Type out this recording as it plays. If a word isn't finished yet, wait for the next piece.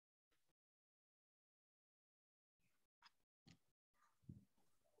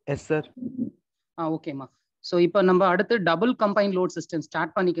Yes sir. ஓகேம்மா. So இப்போ நம்ம அடுத்து double combine load system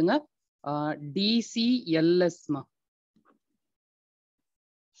start பண்ணிக்கோங்க. DCLSமா.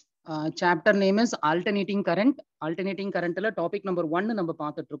 Chapter name is alternating current. Alternating கரண்ட்ல டாபிக் நம்பர் 1 நம்ம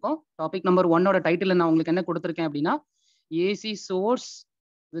பார்த்துட்டு இருக்கோம். டாபிக் நம்பர் 1ஓட டைட்டில் நான் உங்களுக்கு என்ன கொடுத்துருக்கேன் அப்படின்னா AC source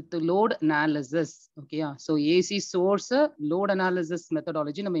with load analysis. ஓகேயா? So AC source load analysis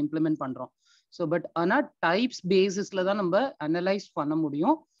methodology நம்ம இம்ப்ளிமெண்ட் பண்றோம். ஸோ பட் ஆனால் டைப்ஸ் பேசிஸ்ல தான் நம்ம அனலைஸ் பண்ண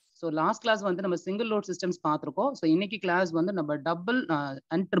முடியும். ஸோ லாஸ்ட் கிளாஸ் வந்து நம்ம சிங்கிள் லோட் சிஸ்டம்ஸ் பார்த்துருக்கோம். ஸோ இன்னைக்கு கிளாஸ் வந்து நம்ம டபுள்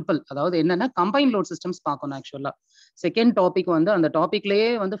அண்ட் ட்ரிபிள், அதாவது என்னன்னா கம்பைன் லோட் சிஸ்டம்ஸ் பார்க்கணும். ஆக்சுவலா செகண்ட் டாபிக் வந்து அந்த டாபிக்லயே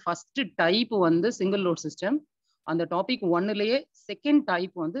வந்து ஃபர்ஸ்ட் டைப் வந்து சிங்கிள் லோட் சிஸ்டம். அந்த டாபிக் 1லயே செகண்ட்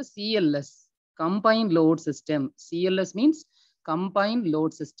டைப் வந்து CLS, combine load system. CLS means combine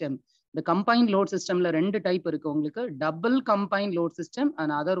load system. இந்த கம்பைன் லோட் சிஸ்டம்ல 2 டைப் இருக்கு உங்களுக்கு. Double combine load system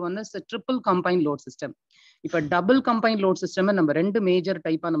and other one is triple combine load system. இப்ப double combine load system நம்ம 2 major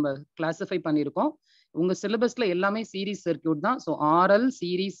டைப்பா நம்ம classify பண்ணியிருக்கோம். உங்க சிலபஸ்ல எல்லாமே சீரிஸ் சர்க்கியூட் தான். ஸோ ஆர்எல்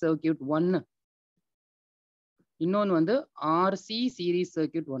சீரிஸ் சர்க்கியூட் 1, இன்னொன்னு வந்து ஆர்சி சீரிஸ்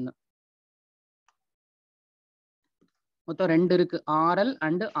சர்க்கியூட் 1. மொத்தம் 2 இருக்கு, ஆர்எல்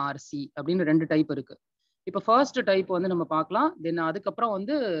அண்ட் ஆர்சி அப்படின்னு 2 டைப் இருக்கு. இப்போ ஃபர்ஸ்ட் டைப் வந்து நம்ம பார்க்கலாம். தென் அதுக்கப்புறம்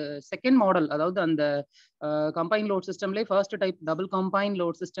வந்து செகண்ட் மாடல், அதாவது அந்த combine load சிஸ்டம்லேயே first type double combine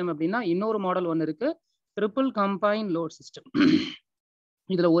load system அப்படின்னா இன்னொரு மாடல் ஒன்று இருக்கு, ட்ரிபிள் கம்பைன் லோட் சிஸ்டம்.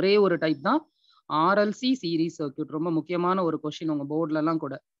 இதுல ஒரே ஒரு டைப் தான் ஆர்எல்சி சீரிஸ் சர்க்கியூட். ரொம்ப முக்கியமான ஒரு கொஸ்டின் உங்க போர்ட்ல எல்லாம்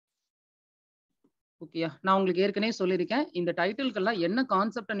கூட. ஓகேயா? நான் உங்களுக்கு ஏற்கனவே சொல்லியிருக்கேன், இந்த டைட்டில்கெல்லாம் என்ன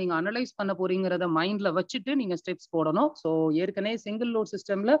கான்செப்டை நீங்க அனலைஸ் பண்ண போறீங்கிறத மைண்ட்ல வச்சுட்டு நீங்க ஸ்டெப்ஸ் போடணும். ஸோ ஏற்கனவே சிங்கிள் லோட்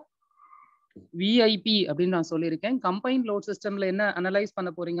சிஸ்டம்ல விஐபி அப்படின்னு நான் சொல்லியிருக்கேன். கம்பைன் லோட் சிஸ்டம்ல என்ன அனலைஸ் பண்ண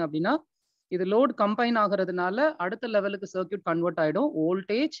போறீங்க அப்படின்னா, இது லோட் கம்பைன் ஆகுறதுனால அடுத்த லெவலுக்கு சர்க்கியூட் கன்வெர்ட் ஆயிடும்.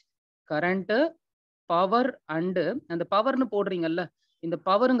 வோல்டேஜ், கரண்ட், பவர் அண்டு அந்த பவர்னு போடுறீங்கல்ல, இந்த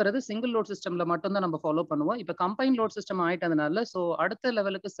பவருங்கிறது சிங்கிள் லோட் சிஸ்டம்ல மட்டும் தான் நம்ம ஃபாலோ பண்ணுவோம். இப்போ கம்பைன் லோட் சிஸ்டம் ஆயிட்டதுனால ஸோ அடுத்த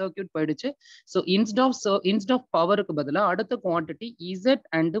லெவலுக்கு சர்க்கியூட் போயிடுச்சு. ஸோ இன்ஸ்ட் ஆஃப் பவருக்கு பதிலாக அடுத்த குவான்டிட்டி இசட்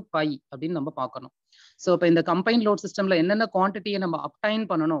அண்ட் பை அப்படின்னு நம்ம பார்க்கணும். ஸோ இப்போ இந்த கம்பைன் லோட் சிஸ்டம்ல என்னென்ன குவான்டிட்டியை நம்ம அப்டைன்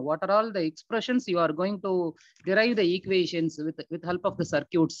பண்ணணும், what are all the expressions you are going to drive the equations with help of the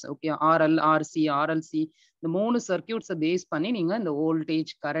circuits. Okay, RL, RC, RLC, இந்த 3 சர்க்கியூட்ஸை பேஸ் பண்ணி நீங்க இந்த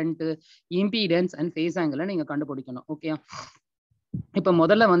voltage, current, impedance and face ஆங்கிளை நீங்க கண்டுபிடிக்கணும். ஓகே, இப்போ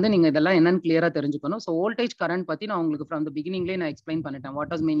முதல்ல வந்து நீங்க இதெல்லாம் என்னன்னு கிளியரா தெரிஞ்சுக்கணும். ஸோ வோல்டேஜ் கரண்ட் பத்தி நான் உங்களுக்கு ஃப்ரம் த பிகினிங்லேயே நான் எக்ஸ்பிளைன் பண்ணிட்டேன்,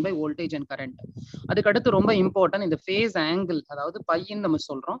 what is mean by voltage and current. அதுக்கடுத்து ரொம்ப இம்பார்ட்டன்ட் இந்த ஃபேஸ் ஆங்கிள், அதாவது பையன்னு நம்ம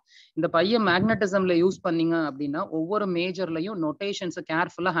சொல்றோம். இந்த பையை மேக்னட்டிசம்ல யூஸ் பண்ணீங்க அப்படின்னா ஒவ்வொரு மேஜர்லையும் நோட்டேஷன்ஸை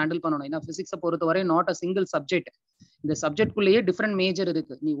கேர்ஃபுல்லா ஹேண்டில் பண்ணணும். ஏன்னா பிசிக்ஸை பொறுத்தவரை நாட் அ சிங்கிள் சப்ஜெக்ட். இந்த சப்ஜெக்ட்குள்ளேயே டிஃப்ரெண்ட் மேஜர்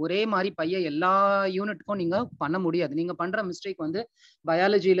இருக்கு. நீ ஒரே மாதிரி பைய எல்லா யூனிட்டுக்கும் நீங்க பண்ண முடியாது. நீங்க பண்ற மிஸ்டேக் வந்து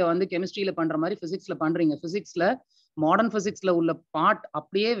பயாலஜியில வந்து கெமிஸ்ட்ரியில பண்ற மாதிரி பிசிக்ஸ்ல பண்றீங்க. பிசிக்ஸ்ல மாடர்ன் பிசிக்ஸ்ல உள்ள பார்ட்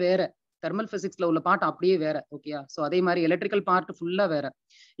அப்படியே வேற, தெர்மல் பிசிக்ஸ்ல உள்ள பார்ட் அப்படியே வேற. ஓகேயா? ஸோ அதே மாதிரி எலக்ட்ரிக்கல் பார்ட் ஃபுல்லா வேற.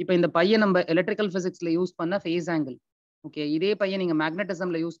 இப்போ இந்த பையன் நம்ம எலக்ட்ரிக்கல் பிசிக்ஸ்ல யூஸ் பண்ண ஃபேஸ் ஆங்கிள். ஓகே, இதே பையன் நீங்க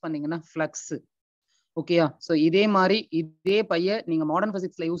மேக்னட்டிசம்ல யூஸ் பண்ணீங்கன்னா ஃப்ளக்ஸ். ஓகேயா? ஸோ இதே மாதிரி இதே பைய நீங்க மாடர்ன்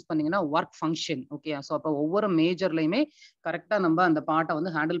பிசிக்ஸ்ல யூஸ் பண்ணீங்கன்னா ஒர்க் ஃபங்க்ஷன். ஓகேயா? ஸோ அப்போ ஒவ்வொரு மேஜர்லையுமே கரெக்டா நம்ம அந்த பார்ட்டை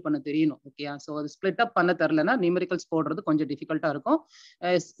வந்து ஹேண்டில் பண்ண தெரியணும். ஓகேயா? ஸோ அது ஸ்பிளிட் அப் பண்ண தெரியலன்னா நியூமெரிக்கல்ஸ் போடுறது கொஞ்சம் டிஃபிகல்ட்டா இருக்கும்.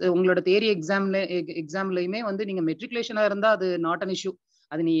 உங்களோட தியரி எக்ஸாம்லயுமே வந்து நீங்க மெட்ரிகுலேஷனா இருந்தா அது நாட் அன் இஷ்யூ.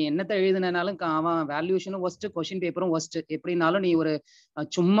 அது நீ என்னத்தை எழுதினாலும் அவன் வேல்யூஷனும் ஒஸ்ட், கொஸ்டின் பேப்பரும் ஒஸ்ட். எப்படினாலும் நீ ஒரு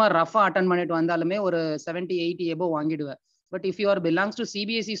சும்மா ரஃபா அட்டன் பண்ணிட்டு வந்தாலுமே ஒரு 70-80 above வாங்கிடுவ. But if you are belongs to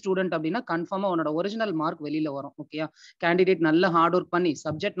CBSE student அப்படின்னா கன்ஃபார்மா உன்னோட ஒரிஜினல் மார்க் வெளியில வரும். ஓகேயா? கேண்டிடேட் நல்ல ஹார்ட் ஒர்க் பண்ணி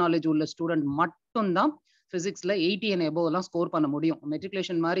சப்ஜெக்ட் நாலேஜ் உள்ள ஸ்டூடெண்ட் மட்டும்தான் பிசிக்ஸ்ல 80 and above எல்லாம் ஸ்கோர் பண்ண முடியும்.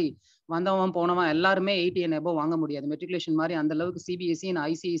 மெட்ரிகுலேஷன் மாதிரி வந்தவன் போனவன் எல்லாருமே 80 and above வாங்க முடியாது. மெட்ரிகுலேஷன் மாதிரி அந்த அளவுக்கு சிபிஎஸ்இ அண்ட்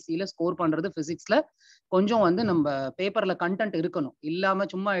ஐசிஎஸ்சியில ஸ்கோர் பண்றது பிசிக்ஸ்ல கொஞ்சம் வந்து நம்ம பேப்பர்ல கண்டென்ட் இருக்கணும். இல்லாம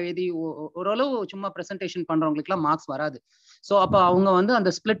சும்மா எழுதி ஓரளவு சும்மா பிரசன்டேஷன் பண்றவங்களுக்கு எல்லாம் மார்க்ஸ் வராது. ஸோ அப்போ அவங்க வந்து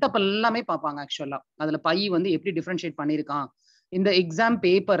அந்த ஸ்பிளிட் அப் எல்லாமே பார்ப்பாங்க. ஆக்சுவலா அதுல பை வந்து எப்படி டிஃபரன்ஷியேட் பண்ணியிருக்கான், இந்த எக்ஸாம்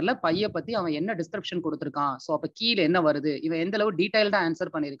பேப்பர்ல பைய பத்தி அவன் என்ன டிஸ்கிரிப்ஷன் கொடுத்துருக்கான், ஸோ அப்ப கீழே என்ன வருது, இவன் எந்த அளவு டீடைல்டா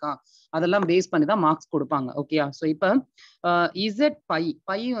ஆன்சர் பண்ணியிருக்கான், அதெல்லாம் பேஸ் பண்ணி தான் மார்க்ஸ் கொடுப்பாங்க. ஓகேயா? ஸோ இப்போ இசட்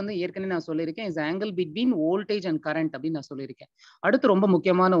பை வந்து ஏற்கனவே நான் சொல்லியிருக்கேன், is angle between voltage and current அப்படின்னு நான் சொல்லியிருக்கேன். அடுத்து ரொம்ப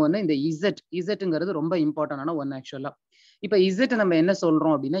முக்கியமான ஒன்று இந்த இசட்ங்கிறது ரொம்ப இம்பார்ட்டன்டான ஒன்று. ஆக்சுவலா இப்போ இசட் நம்ம என்ன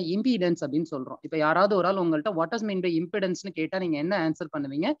சொல்றோம் அப்படின்னா இம்பீடன்ஸ் அப்படின்னு சொல்றோம். இப்போ யாராவது ஒரு ஆள் உங்கள்கிட்ட வாட் இஸ் மீன் பை இம்பிடன்ஸ்னு கேட்டா நீங்க என்ன ஆன்சர்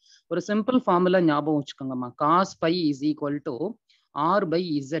பண்ணுவீங்க? ஒரு சிம்பிள் ஃபார்முலா ஞாபகம் வச்சுக்கோங்கம்மா. Cos by is equal to R by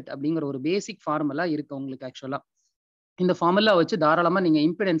Z அப்படிங்கிற ஒரு பேசிக் ஃபார்முலா இருக்கு உங்களுக்கு. ஆக்சுவலா இந்த ஃபார்முலா வச்சு தாராளமா நீங்க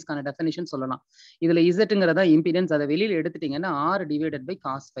இம்பிடன்ஸ்க்கான டெஃபினிஷன் சொல்லலாம். இதுல இசட்ங்கிறதா இம்பிடன்ஸ், அதை வெளியில எடுத்துட்டீங்கன்னா R divided by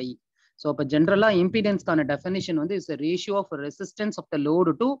cos by. So இப்போ ஜென்ரலா இம்பிடன்ஸ்க்கான டெஃபினிஷன் வந்து is ratio of resistance of the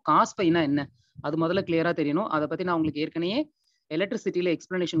load to cos பைனா என்ன, அது முதல்ல கிளியரா தெரியணும். அதை பத்தி நான் உங்களுக்கு ஏற்கனவே எலக்ட்ரிசிட்டியில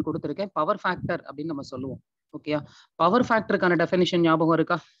எக்ஸ்பிளனேஷன் கொடுத்துருக்கேன். பவர் ஃபேக்டர் அப்படின்னு நம்ம சொல்லுவோம். ஓகே, பவர் ஃபேக்டருக்கான டெஃபினிஷன் ஞாபகம்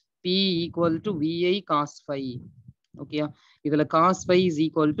இருக்கா? P equal to VI cos phi. Okay, இதுல cos phi is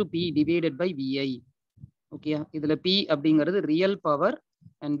equal to P divided by VI. Okay, இதுல P அப்படிங்கிறது ரியல் பவர்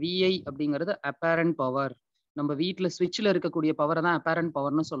அண்ட் VI அப்படிங்கிறது அப்பேரண்ட் பவர். நம்ம வீட்டில் ஸ்விட்சில் இருக்கக்கூடிய பவரை தான் அப்பேரண்ட்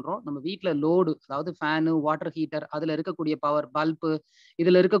பவர்னு சொல்கிறோம். நம்ம வீட்டில் லோடு, அதாவது ஃபேனு, வாட்டர் ஹீட்டர், அதில் இருக்கக்கூடிய பவர், பல்பு,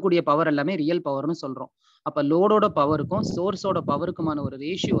 இதில் இருக்கக்கூடிய பவர் எல்லாமே ரியல் பவர்னு சொல்கிறோம். அப்போ லோடோட பவருக்கும் சோர்ஸோட பவருக்குமான ஒரு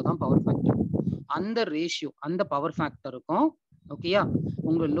ரேஷியோ தான் பவர் ஃபேக்டர். அந்த ரேஷியோ, அந்த பவர் ஃபேக்டருக்கும் ஓகேயா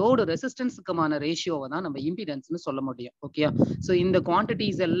உங்கள் லோடு ரெசிஸ்டன்ஸுக்குமான ரேஷியோவை தான் நம்ம இம்பிடன்ஸ்னு சொல்ல முடியும். ஓகேயா, ஸோ இந்த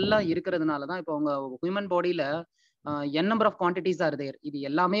குவான்டிட்டிஸ் எல்லாம் இருக்கிறதுனால தான் இப்போ உங்கள் ஹியூமன் பாடியில் n number of quantities are there. இது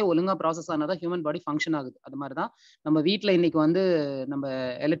எல்லாமே ஒழுங்கா ப்ராசஸ் ஆனாதான் ஹியூமன் பாடி ஃபங்க்ஷன் ஆகுது. அது மாதிரி தான் நம்ம வீட்டில் இன்னைக்கு வந்து நம்ம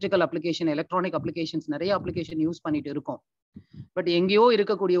எலக்ட்ரிக்கல் அப்ளிகேஷன், எலக்ட்ரானிக் அப்ளிகேஷன்ஸ் நிறைய அப்ளிகேஷன் யூஸ் பண்ணிட்டு இருக்கோம். பட் எங்கேயோ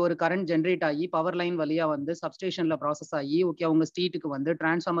இருக்கக்கூடிய ஒரு கரண்ட் ஜென்ரேட் ஆகி பவர் லைன் வழியா வந்து சப்ஸ்டேஷன்ல ப்ராசஸ் ஆகி ஓகே உங்க ஸ்ட்ரீட்டுக்கு வந்து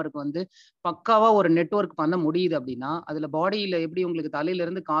டிரான்ஸ்ஃபார்மருக்கு வந்து பக்காவா ஒரு நெட்வொர்க் பண்ண முடியுது அப்படின்னா அதுல பாடியில எப்படி உங்களுக்கு தலையில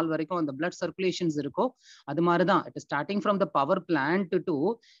இருந்து கால் வரைக்கும் அந்த பிளட் சர்க்குலேஷன்ஸ் இருக்கோ அது மாதிரிதான் it starting from the power plant to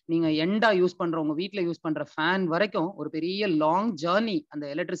நீங்க எண்டா யூஸ் பண்ற உங்க வீட்டுல யூஸ் பண்ற ஃபேன் வரைக்கும் ஒரு பெரிய லாங் ஜேர்னி அந்த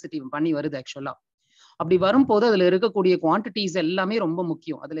எலக்ட்ரிசிட்டி பண்ணி வருது ஆக்சுவலா. அப்படி வரும்போது அதுல இருக்கக்கூடிய குவான்டிட்டிஸ் எல்லாமே ரொம்ப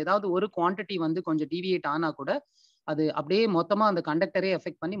முக்கியம். அதுல ஏதாவது ஒரு குவான்டிட்டி வந்து கொஞ்சம் டிவியேட் ஆனா கூட அது அப்படியே மொத்தமா அந்த கண்டக்டரே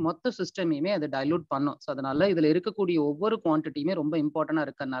எஃபெக்ட் பண்ணி மொத்த சிஸ்டமையுமே அதை டைலூட் பண்ணும். ஸோ அதனால இதுல இருக்கக்கூடிய ஒவ்வொரு குவான்டிட்டியுமே ரொம்ப இம்பார்ட்டண்டா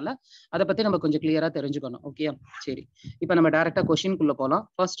இருக்கறனால அதை பத்தி நம்ம கொஞ்சம் கிளியரா தெரிஞ்சுக்கணும். ஓகே, சரி, இப்போ நம்ம டைரக்டா கொஸ்டின்குள்ள போலாம்.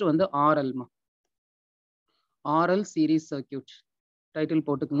 ஃபர்ஸ்ட் வந்து ஆர்எல்மா, ஆர்எல் சீரிஸ் சர்க்கியூட் டைட்டில்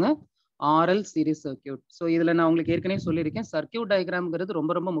போட்டுக்குங்க. RL series circuit. ஸோ இதுல நான் உங்களுக்கு ஏற்கனவே சொல்லியிருக்கேன், சர்க்கியூட் டயக்ராம்ங்கிறது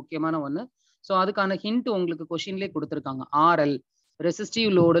ரொம்ப ரொம்ப முக்கியமான ஒன்று. ஸோ அதுக்கான ஹிண்ட் உங்களுக்கு கொஸ்டின்லேயே கொடுத்துருக்காங்க. ஆர்எல்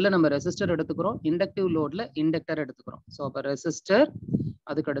ரெசிஸ்டிவ் லோடுல நம்ம ரெசிஸ்டர் எடுத்துக்கிறோம், இண்டக்டிவ் லோட்ல இண்டக்டர் எடுத்துக்கிறோம். ஸோ அப்போ ரெசிஸ்டர்,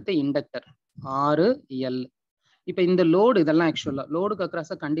 அதுக்கடுத்து இண்டக்டர், RL. இப்போ இந்த லோடு இதெல்லாம் ஆக்சுவலா லோடுக்கு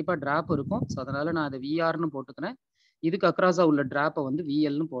அக்ராஸா கண்டிப்பா டிராப் இருக்கும். ஸோ அதனால நான் அதை VRன்னு போட்டுக்கிறேன். இதுக்கு அக்ராஸா உள்ள டிராப்பை வந்து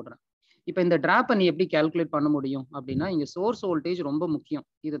VLன்னு போடுறேன். இப்போ இந்த டிராப்பை நீ எப்படி கால்குலேட் பண்ண முடியும் அப்படின்னா இங்க சோர்ஸ் வோல்டேஜ் ரொம்ப முக்கியம்.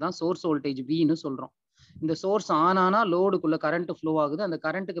 இதுதான் சோர்ஸ் வோல்டேஜ் Vன்னு சொல்றோம். இந்த சோர்ஸ் ஆன் ஆனா லோடுக்குள்ள கரண்ட் ஃப்ளோ ஆகுது. அந்த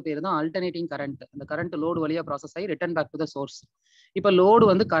கரண்ட்டுக்கு பேர் தான் ஆல்டர்னேட்டிங் கரண்ட். அந்த கரண்ட் லோடு வழியா ப்ராசஸ் ஆகி return back to the source. இப்போ லோடு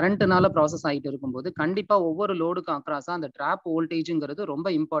வந்து கரண்ட்னால ப்ராசஸ் ஆகிட்டு இருக்கும்போது கண்டிப்பா ஒவ்வொரு லோடுக்கு அக்ராஸா அந்த டிராப் வோல்டேஜ்ங்கிறது ரொம்ப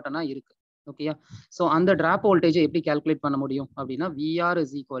இம்பார்ட்டண்டா இருக்கு. ஓகேயா, ஸோ அந்த டிராப் வோல்டேஜை எப்படி கால்குலேட் பண்ண முடியும் அப்படின்னா VR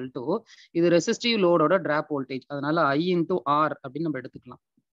இஸ் ஈக்குவல் டு இது ரெசிஸ்டிவ் லோடோட டிராப் வோல்டேஜ், அதனால I இன்டூ R அப்படின்னு நம்ம எடுத்துக்கலாம்.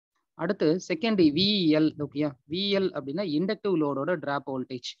 அடுத்து செகண்டரி VL. ஓகேயா, VL அப்படின்னா இண்டக்டிவ் லோடோட டிராப்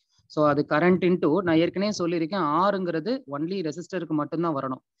வோல்டேஜ். ஸோ அது கரண்ட் இன்டூ நான் ஏற்கனவே சொல்லியிருக்கேன் ஆறுங்கிறது ஒன்லி ரெசிஸ்டருக்கு மட்டும்தான்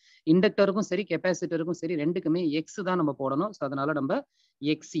வரணும். இண்டக்டருக்கும் சரி கெப்பாசிட்டருக்கும் சரி ரெண்டுக்குமே எக்ஸ் தான் நம்ம போடணும். ஸோ அதனால நம்ம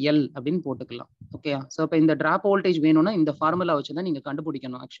XL அப்படின்னு போட்டுக்கலாம். ஓகே, ஸோ இப்போ இந்த டிராப் வோல்டேஜ் வேணும்னா இந்த ஃபார்முலா வச்சு தான் நீங்க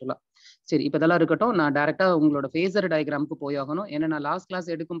கண்டுபிடிக்கணும் ஆக்சுவலா. சரி, இப்போ இதெல்லாம் இருக்கட்டும். நான் டைரக்டா உங்களோட ஃபேசர் டயக்ராமுக்கு போயாகணும். ஏன்னா நான் லாஸ்ட் கிளாஸ்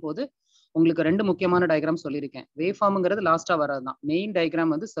எடுக்கும் போது உங்களுக்கு ரெண்டு முக்கியமான டயக்ராம் சொல்லியிருக்கேன். வேவ் ஃபார்ம்ங்கிறது லாஸ்டா வரது தான். மெயின்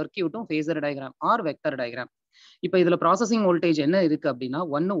டயக்ராம் வந்து சர்க்கியூட்டும் phasor diagram R vector diagram. இப்போ இதுல ப்ராசஸிங் வோல்டேஜ் என்ன இருக்கு அப்படின்னா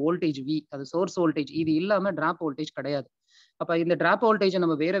ஒன்னு வோல்டேஜ் V, அது சோர்ஸ் வோல்டேஜ். இது இல்லாம டிராப் வோல்டேஜ் கிடையாது. அப்ப இந்த டிராப் வோல்டேஜ்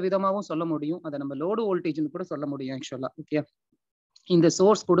நம்ம வேற விதமாவும் சொல்ல முடியும். அதை நம்ம லோடு வோல்டேஜ்னு கூட சொல்ல முடியும் ஆக்சுவலா. ஓகே, இந்த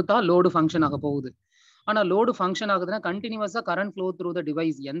சோர்ஸ் கொடுத்தா லோடு ஃபங்க்ஷன் ஆக போகுது. ஆனா லோடு ஃபங்க்ஷன் ஆகுதுன்னா கண்டினியூஸா current flow through the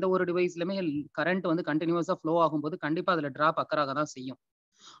device. எந்த ஒரு டிவைஸ்லுமே கரண்ட் வந்து கண்டினியூஸா ஃப்ளோ ஆகும்போது கண்டிப்பா அதுல டிராப் அக்கறாக தான் செய்யும்.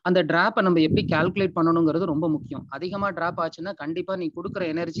 அந்த டிராப்பை நம்ம எப்படி கால்குலேட் பண்ணணுங்கிறது ரொம்ப முக்கியம். அதிகமா டிராப் ஆச்சுன்னா கண்டிப்பா நீ கொடுக்குற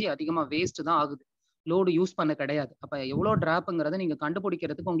எனர்ஜி அதிகமா வேஸ்ட் தான் ஆகுது, லோடு யூஸ் பண்ண கிடையாது. அப்ப எவ்வளவு டிராப்ங்கிறத நீங்க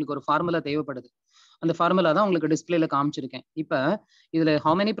கண்டுபிடிக்கிறதுக்கு உங்களுக்கு ஒரு ஃபார்முலா தேவைப்படுது. அந்த ஃபார்முலா தான் உங்களுக்கு டிஸ்பிளேல காமிச்சிருக்கேன். இப்ப இதுல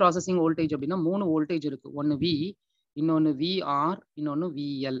how many ப்ராசஸிங் வோல்டேஜ் அப்படின்னா 3 வோல்டேஜ் இருக்கு. ஒன்னு V, இன்னொன்னு VR, இன்னொன்னு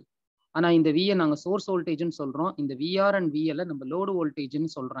VL. ஆனா இந்த V நாங்க சோர்ஸ் வோல்டேஜ்னு சொல்றோம். இந்த VR அண்ட் VL நம்ம லோடு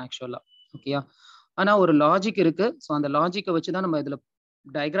வோல்டேஜ்னு சொல்றோம் ஆக்சுவலா. ஓகேயா, ஆனா ஒரு லாஜிக் இருக்கு. ஸோ அந்த லாஜிக்கை வச்சுதான் நம்ம இதுல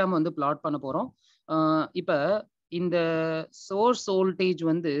டயக்ராம் வந்து பிளாட் பண்ண போறோம். இப்ப இந்த சோர்ஸ் வோல்டேஜ்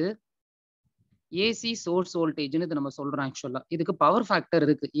வந்து ஏசி சோர்ஸ் வோல்டேஜ்னு இது நம்ம சொல்றோம் ஆக்சுவலா. இதுக்கு பவர் ஃபேக்டர்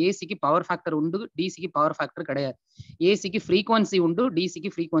இருக்கு. ஏசிக்கு பவர் ஃபேக்டர் உண்டு, டிசிக்கு பவர் ஃபேக்டர் கிடையாது. ஏசிக்கு ஃப்ரீக்வன்சி உண்டு, டிசிக்கு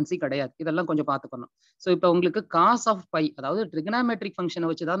ஃப்ரீக்வன்சி கிடையாது. இதெல்லாம் கொஞ்சம் பார்த்துக்கணும். ஸோ இப்போ உங்களுக்கு காஸ் ஆஃப் பை, அதாவது ட்ரிகனாமெட்ரிக் ஃபங்க்ஷனை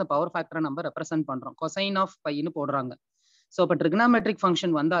வச்சு தான் அந்த பவர் ஃபேக்டரை நம்ம ரெப்ரசென்ட் பண்றோம். கொசைன் ஆஃப் பைன்னு போடுறாங்க. ஸோ இப்போ ட்ரிகனாமெட்ரிக்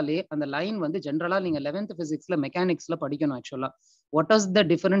ஃபங்க்ஷன் வந்தாலே அந்த லைன் வந்து ஜென்ரலா நீங்க 11th பிசிக்ஸ்ல மெக்கானிக்ஸ்ல படிக்கணும் ஆக்சுவலா. What is the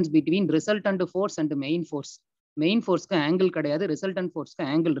difference between resultant force and main force? Main ஃபோர்ஸ்க்கு angle கிடையாது, ரிசல்டன்ட் ஃபோர்ஸ்க்கு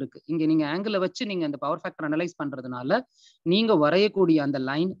ஆங்கிள் இருக்கு. இங்க நீங்க ஆங்கிளை வச்சு நீங்க அந்த பவர் ஃபேக்டர் அனலைஸ் பண்றதுனால நீங்க வரையக்கூடிய அந்த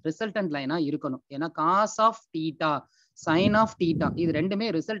லைன் ரிசல்டன்ட் லைனா இருக்கணும். ஏன்னா cos of theta, sign of theta இது ரெண்டுமே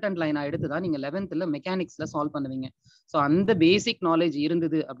ரிசல்டன்ட் லைனா எடுத்துதான் நீங்க 11th மெக்கானிக்ஸ்ல சால்வ் பண்ணுவீங்க. ஸோ அந்த பேசிக் நாலேஜ்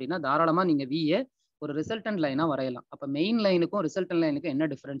இருந்தது அப்படின்னா தாராளமா நீங்க விஏ ஒரு ரிசல்டன்ட் லைனா வரையலாம். அப்ப மெயின் லைனுக்கும் ரிசல்டன்ட் லைனுக்கும் என்ன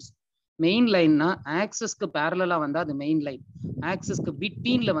டிஃபரன்ஸ்? மெயின் லைன்னா ஆக்சிஸ்க்கு பேரலா வந்தா அது மெயின் லைன், ஆக்சிஸ்க்கு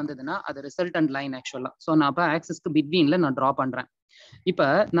பிட்வீன்ல வந்ததுன்னா அது ரிசல்டன்ட் லைன் ஆக்சுவலா. ஸோ நான் அப்போ ஆக்சிஸ்க்கு பிட்வீன்ல நான் ட்ரா பண்றேன். இப்போ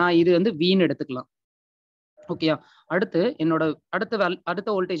நான் இது வந்து வீன்னு எடுத்துக்கலாம். ஓகேயா. அடுத்து என்னோட அடுத்த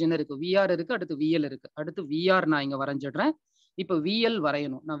வோல்டேஜ் என்ன இருக்கு? விஆர் இருக்கு, அடுத்து விஎல் இருக்கு. அடுத்து விஆர் நான் இங்க வரைஞ்சிடுறேன். இப்போ விஎல்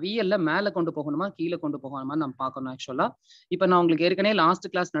வரையணும். நான் விஎல்ல மேல கொண்டு போகணுமா கீழே கொண்டு போகணுமா நம்ம பார்க்கணும் ஆக்சுவலா. இப்போ நான் உங்களுக்கு ஏற்கனவே லாஸ்ட்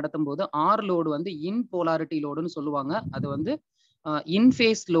கிளாஸ் நடத்தும் போது ஆர் லோடு வந்து இன் போலாரிட்டி லோடுன்னு சொல்லுவாங்க. அது வந்து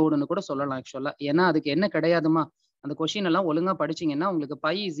இன்ஃபேஸ் லோடுன்னு கூட சொல்லலாம் ஆக்சுவலா. ஏன்னா அதுக்கு என்ன கிடையாதுமா, அந்த கொஸ்டின் எல்லாம் ஒழுங்கா படிச்சீங்கன்னா உங்களுக்கு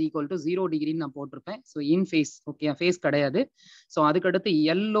பை இஸ் ஈக்குவல் டு 0 டிகிரின்னு நான் போட்டிருப்பேன். So in face, okay, face கிடையாது. ஸோ அதுக்கடுத்து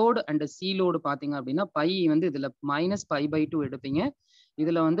L load and C load பார்த்தீங்க அப்படின்னா பை வந்து இதுல மைனஸ் பை பை 2 எடுப்பீங்க,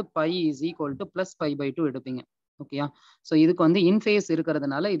 இதுல வந்து by is equal to plus by by 2 எடுப்பீங்க. ஓகேயா. ஸோ இதுக்கு வந்து இன்ஃபேஸ்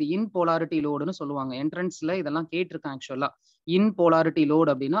இருக்கிறதுனால இது இன் போலாரிட்டி லோடுன்னு சொல்லுவாங்க. என்ட்ரன்ஸ்ல இதெல்லாம் கேட்டிருக்கேன் ஆக்சுவலா. இன் போலாரிட்டி லோடு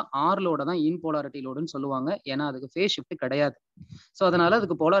அப்படின்னா ஆர் லோட தான் இன் போலாரிட்டி லோடுன்னு சொல்லுவாங்க. ஏன்னா அதுக்கு ஃபேஸ் ஷிஃப்ட் கிடையாது. ஸோ அதனால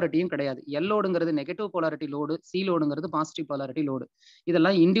அதுக்கு போலாரிட்டியும் கிடையாது. L லோடுங்கிறது negative polarity load, C லோடுங்கிறது positive polarity load.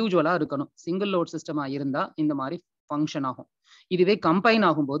 இதெல்லாம் இண்டிவிஜுவலா இருக்கணும். சிங்கிள் லோட் சிஸ்டமா இருந்தா இந்த மாதிரி ஃபங்க்ஷன் ஆகும். இதுவே கம்பைன்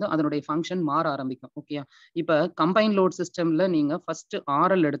ஆகும்போது அதனுடைய ஃபங்க்ஷன் மாற ஆரம்பிக்கும். ஓகேயா. இப்போ கம்பைன் லோட் சிஸ்டம்ல நீங்க ஃபர்ஸ்ட்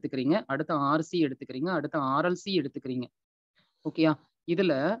ஆர்எல் எடுத்துக்கிறீங்க, அடுத்து ஆர்சி எடுத்துக்கிறீங்க, அடுத்து ஆர்எல்சி எடுத்துக்கிறீங்க. ஓகேயா.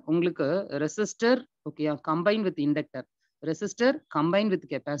 இதுல உங்களுக்கு ரெசிஸ்டர், ஓகேயா, combine with inductor, resistor combine with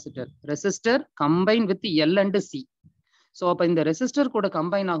capacitor, resistor combine with L and C. So அப்போ இந்த ரெசிஸ்டர் கூட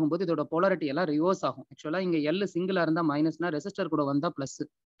கம்பைன் ஆகும்போது இதோட போலாரிட்டி எல்லாம் ரிவர்ஸ் ஆகும். ஆக்சுவலா இங்க எல் சிங்கிளா இருந்தா மைனஸ்னா ரெசிஸ்டர் கூட வந்தா பிளஸ்,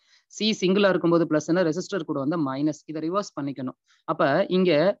 சி சிங்கிளா இருக்கும்போது பிளஸ்னா ரெசிஸ்டர் கூட வந்தா மைனஸ். இதை ரிவர்ஸ் பண்ணிக்கணும். அப்ப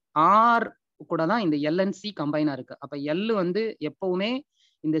இங்க ஆர் கூட தான் இந்த எல் அண்ட் சி கம்பைனா இருக்கு. அப்ப எல் வந்து எப்பவுமே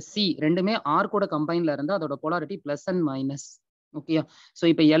இந்த சி ரெண்டுமே ஆர் கூட கம்பைன்ல இருந்தா அதோட போலாரிட்டி பிளஸ் அண்ட் மைனஸ். ஓகேயா. ஸோ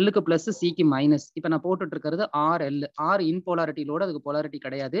இப்போ எல்லுக்கு பிளஸ் சிக்கு மைனஸ். இப்போ நான் போட்டுட்டு இருக்கிறது ஆர் எல். ஆர் இன் போலாரிட்டிலோட அதுக்கு போலாரிட்டி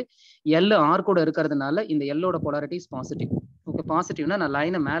கிடையாது. எல் ஆர் கூட இருக்கிறதுனால இந்த எல்லோட போலாரிட்டி இஸ் பாசிட்டிவ். ஓகே, பாசிட்டிவ்னா நான்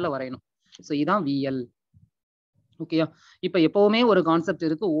லைனை மேலே வரையணும். ஸோ இதான் விஎல். ஓகேயா. இப்போ எப்பவுமே ஒரு கான்செப்ட்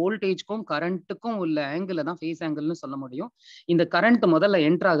இருக்கு, வோல்டேஜ்க்கும் கரண்ட்டுக்கும் உள்ள ஆங்கிள் தான் ஃபேஸ் ஆங்கிள்னு சொல்ல முடியும். இந்த கரண்ட் முதல்ல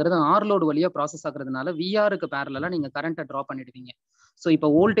என்டர் ஆகுறது ஆர் லோடு வழியா ப்ராசஸ் ஆகுறதுனால விஆருக்கு பேரலா நீங்க கரண்ட்டை ட்ரா பண்ணிடுவீங்க. ஸோ இப்போ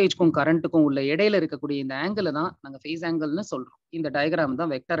வோல்டேஜ்க்கும் கரண்ட்டுக்கும் உள்ள இடையில இருக்கக்கூடிய இந்த ஆங்கிள் தான் நாங்க ஃபேஸ் ஆங்கிள்னு சொல்றோம். இந்த டயக்ராம்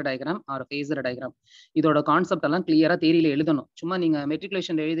தான் vector diagram R phasor diagram. இதோட கான்செப்ட் எல்லாம் கிளியரா தியரியில எழுதணும். சும்மா நீங்க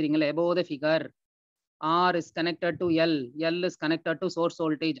matriculation எழுதுறீங்களா, above the figure R is connected to L, L is connected to source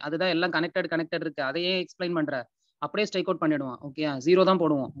voltage, அதுதான் எல்லாம் கனெக்டட் இருக்கு. அதையே எக்ஸ்பிளைன் பண்ற, அப்படியே ஸ்ட்ரைக் அவுட் பண்ணிடுவான். ஓகேயா, 0 தான்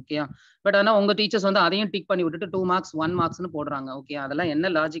போடுவோம். ஓகேயா. பட் ஆனா உங்க டீச்சர்ஸ் வந்து அதையும் டிக் பண்ணி விட்டுட்டு 2 மார்க்ஸ் 1 மார்க்ஸ்னு போடுறாங்க. ஓகே, அதெல்லாம் என்ன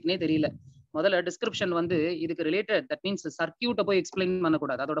லாஜிக்னே தெரியல. முதல்ல டிஸ்கிரிப்ஷன் வந்து இதுக்கு ரிலேட்டட், தட் மீன்ஸ் சர்க்கியூட்டை போய் எக்ஸ்பிளைன்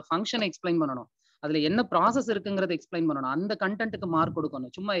பண்ணக்கூடாது, அதோட ஃபங்க்ஷனை எக்ஸ்பிளைன் பண்ணணும், அதுல என்ன ப்ராசஸ் இருக்குங்கிறத எக்ஸ்பிளைன் பண்ணணும், அந்த கண்டென்ட்டுக்கு மார்க்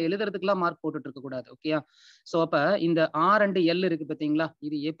கொடுக்கணும். சும்மா எழுதுறதுக்குலாம் மார்க் போட்டுட்டு இருக்க கூடாது. ஓகேயா. ஸோ அப்ப இந்த ஆர் அண்ட் எல் இருக்கு பார்த்தீங்களா,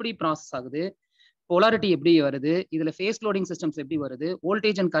 இது எப்படி ப்ராசஸ் ஆகுது, போலாரிட்டி எப்படி வருது, இதுல ஃபேஸ் லோடிங் சிஸ்டம்ஸ் எப்படி வருது,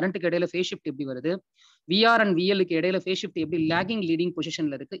 வோல்டேஜ் அண்ட் கரண்ட்டுக்கு இடையில ஃபேஸ் ஷிஃப்ட் எப்படி வருது, விஆர் அண்ட் விஎல்க்கு இடையில ஃபேஸ் ஷிஃப்ட் எப்படி லேகிங் லீடிங்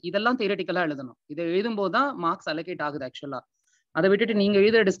பொசிஷன்ல இருக்கு, இதெல்லாம் தியரிட்டிக்கலா எழுதணும். இதை எழுதும்போது தான் மார்க்ஸ் அலோகேட் ஆகுது ஆக்சுவலா. அதை விட்டுட்டு நீங்க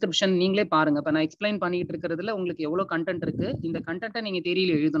எழுதுற டிஸ்கிரிப்ஷன் நீங்களே பாருங்க. இப்ப நான் எக்ஸ்பிளைன் பண்ணிட்டு இருக்கிறதுல உங்களுக்கு எவ்வளவு கண்டென்ட் இருக்கு, இந்த கண்டென்ட்டை நீங்க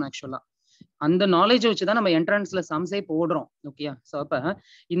தியரியில எழுதணும் ஆக்சுவலா. அந்த நாலேஜ் வச்சுதான் நம்ம என்ட்ரன்ஸ்ல சம்ஸே போடுறோம். ஓகேயா. ஸோ அப்ப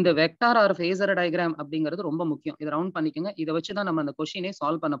இந்த வெக்டார் ஆர் ஃபேஸர் டயக்ராம் அப்படிங்கிறது ரொம்ப முக்கியம். இதை ரவுண்ட் பண்ணிக்கோங்க. இதை வச்சுதான் நம்ம அந்த கொஸ்டினே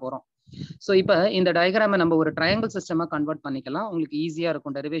சால்வ் பண்ண போறோம். ஸோ இப்போ இந்த டயக்ராமை நம்ம ஒரு ட்ரையாங்கிள் சிஸ்டமா கன்வெர்ட் பண்ணிக்கலாம், உங்களுக்கு ஈஸியா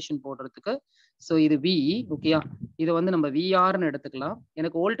இருக்கும் டெரிவேஷன் போடுறதுக்கு. ஸோ இது வி, ஓகேயா. இதை வந்து நம்ம விஆர்னு எடுத்துக்கலாம்.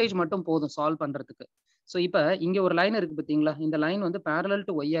 எனக்கு வோல்டேஜ் மட்டும் போதும் சால்வ் பண்றதுக்கு. ஸோ இப்போ இங்க ஒரு லைன் இருக்கு பார்த்தீங்களா, இந்த லைன் வந்து பேரலல்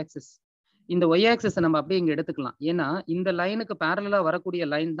டு ஒய் ஆக்சிஸ். இந்த ஒய் ஆக்சிஸ் நம்ம அப்படியே இங்க எடுத்துக்கலாம். ஏன்னா இந்த லைனுக்கு பேரலா வரக்கூடிய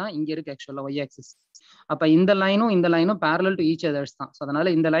லைன் தான் இங்க இருக்கு ஆக்சுவலா ஒய் ஆக்சிஸ். அப்ப இந்த லைனும் பேரலல் டு ஈச் அதர்ஸ் தான். ஸோ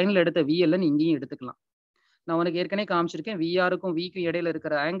அதனால இந்த லைன்ல எடுத்த விஎல் இங்கேயும் எடுத்துக்கலாம். நான் உனக்கு ஏற்கனவே காமிச்சிருக்கேன், விஆருக்கும் விக்கும் இடையில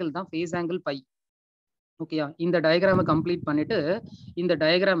இருக்கிற ஆங்கிள் தான் ஃபேஸ் ஆங்கிள் பை. ஓகேயா. இந்த டயக்ராமை கம்ப்ளீட் பண்ணிட்டு இந்த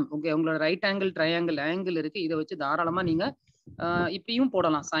டயக்ராம், ஓகே, உங்களோட ரைட் ஆங்கிள் ட்ரையாங்கிள் இருக்கு, இதை வச்சு தாராளமா நீங்க இப்படியும்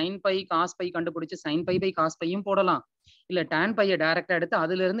போடலாம். சைன் பை காஸ் பை கண்டுபிடிச்சு சைன் பை பை காஸ் பையும் போடலாம், இல்ல டேன் பையை டைரக்டா எடுத்து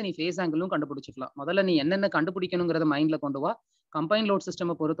அதுல இருந்து நீ ஃபேஸ் ஆங்கிளும் கண்டுபிடிச்சிக்கலாம். முதல்ல நீ என்னென்ன கண்டுபிடிக்கணுங்கிறத மைண்ட்ல கொண்டு வா. கம்பைன் லோட்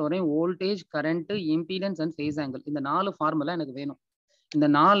சிஸ்டம் பொறுத்தவரை voltage, current, impedance and phase angle, இந்த 4 ஃபார்முலா எனக்கு வேணும். இந்த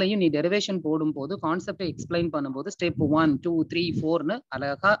 4ஐயும் நீ டெரிவேஷன் போடும்போது, கான்செப்டை எக்ஸ்பிளைன் பண்ணும்போது ஸ்டெப் 1 2 3 4ன்னு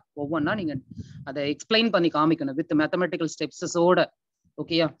அழகா ஒவ்வொன்றா நீங்க அதை எக்ஸ்பிளைன் பண்ணி காமிக்கணும் வித் மேத்தமெட்டிக்கல் ஸ்டெப்ஸோட.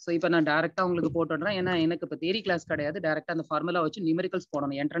 ஓகேயா. ஸோ இப்போ நான் டேரக்டா உங்களுக்கு போட்டுடுறேன். ஏன்னா எனக்கு இப்போ தியரி கிளாஸ் கிடையாது, டேரக்டா அந்த ஃபார்முலா வச்சு நியூமெரிக்கல்ஸ்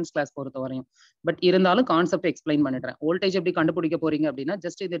போடணும் என்ட்ரன்ஸ் கிளாஸ் பொறுத்த வரையும். பட் இருந்தாலும் கான்செப்ட் எக்ஸ்பிளைன் பண்ணிடுறேன். வோல்டேஜ் எப்படி கண்டுபிடிக்க போறீங்க அப்படின்னா,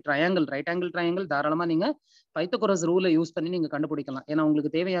 ஜஸ்ட் இது ட்ரையாங்கிள், ரைட் ஆங்கிள் ட்ரையாங்கிள் தாராளமா நீங்க பைத்தகோரஸ் ரூலை யூஸ் பண்ணி நீங்க கண்டுபிடிக்கலாம். ஏன்னா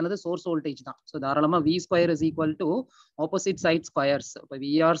உங்களுக்கு தேவையானது சோர்ஸ் வோல்டேஜ் தான். ஸோ தாராளமா V square is equal to opposite side squares, இப்போ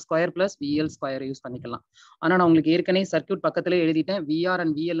VR square plus VL square use பண்ணிக்கலாம். ஆனா நான் உங்களுக்கு ஏற்கனவே சர்க்யூட் பக்கத்திலே எழுதிட்டேன், விஆர்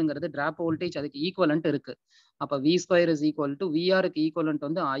அண்ட் விஎல்ங்கிறது டிராப் வோல்டேஜ், அதுக்கு ஈக்குவலன்ட் இருக்கு. அப்போ V square is equal to விஆருக்கு equivalent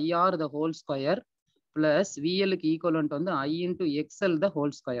வந்து IR the whole square plus விஎலுக்கு equivalent வந்து ஐ into XL the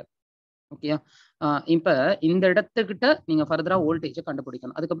whole square. ஓகேயா? இப்போ இந்த இடத்துக்கிட்ட நீங்க ஃபர்தரா வோல்டேஜை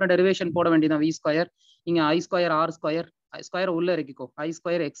கண்டுபிடிக்கணும். அதுக்கப்புறம் டெரிவேஷன் போட வேண்டியதான். வி ஸ்கொயர் இங்க ஐ ஸ்கொயர் ஆர் ஸ்கொயர், ஐ ஸ்கொயர் உள்ள இறக்கிக்கோ, ஐ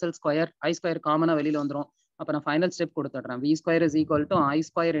ஸ்கொயர் எக்ஸ்எல் ஸ்கொயர், ஐ ஸ்கொயர் காமனா வெளியில வந்துடும். அப்போ நான் ஃபைனல் ஸ்டெப் கொடுத்துட்றேன். V square is equal to I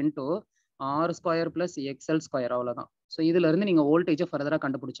square into R square plus XL square, அவ்வளோதான். ஸோ இதுல இருந்து நீங்க வோல்டேஜை ஃபர்தரா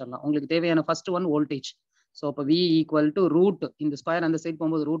கண்டுபிடிச்சிடலாம். உங்களுக்கு தேவையான ஃபர்ஸ்ட் ஒன் வோல்டேஜ். ஸோ இப்போ வி ஈக்குவல் டு ரூட், இந்த ஸ்கொயர் அந்த சைட்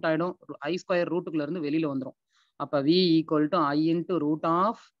போகும்போது ரூட் ஆயிடும், ஐ ஸ்கொயர் ரூட்டுக்குள்ள இருந்து வெளியில வந்துடும். அப்போ we equal to I into root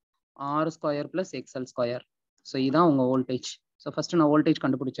of R square plus XL square. So இதுதான் உங்க வோல்டேஜ். ஸோ ஃபர்ஸ்ட் நான் வோல்டேஜ்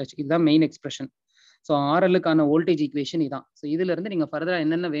கண்டுபிடிச்சாச்சு. இதுதான் main expression. So ஆர்எல்லுக்கான voltage equation இதான். ஸோ இதுல இருந்து நீங்க ஃபர்தரா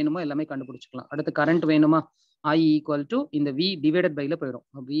என்னென்ன வேணுமோ எல்லாமே கண்டுபிடிச்சிக்கலாம். அடுத்து கரண்ட் வேணுமா? ஐ ஈக்குவல் டு இந்த வி டிவைடட் பைல போயிடும்.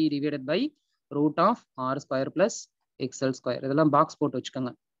 We divided by root of R square plus XL square. இதெல்லாம் பாக்ஸ் போட்டு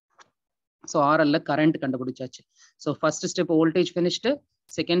வச்சுக்கோங்க. ஸோ ஆர்எல்ல கரண்ட் கண்டுபிடிச்சாச்சு. So first step voltage finished,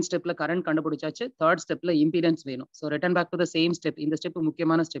 second ஸ்டெப்ல கரண்ட் கண்டுபிடிச்சாச்சு, தேர்ட் ஸ்டெப்ல இம்பிடன்ஸ் வேணும். So return back to the same step. இந்த ஸ்டெப்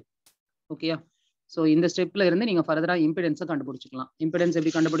முக்கியமான ஸ்டெப். ஓகேயா? ஸோ இந்த ஸ்டெப்ல இருந்து நீங்க ஃபர்தரா இம்பிடன்ஸை கண்டுபிடிச்சிக்கலாம். இம்பிடன்ஸ்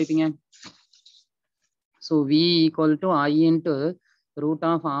எப்படி கண்டுபிடிப்பீங்க? So we equal to I into root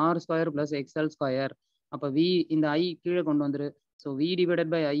of R square plus XL square. அப்போ வி இந்த ஐ கீழே கொண்டு வந்துரு. So we divided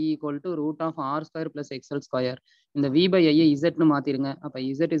by I equal to root of R square plus XL square. இந்த வி பை ஐயை இசட்னு மாத்திருங்க. அப்போ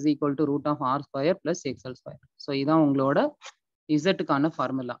Z is equal to root of R square plus XL square. So இதான் உங்களோட இசட்டுக்கான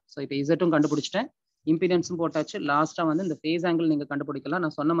formula. So இப்போ இசட்டும் கண்டுபிடிச்சிட்டேன், இம்பிடன்ஸும் போட்டாச்சு. லாஸ்டா வந்து இந்த ஃபேஸ் ஆங்கிள் நீங்க கண்டுபிடிக்கலாம்.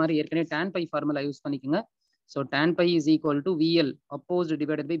 நான் சொன்ன மாதிரி ஏற்கனவே tan பை ஃபார்முலா யூஸ் பண்ணிக்கோங்க. So tan by is equal to VL அப்போஸ்ட்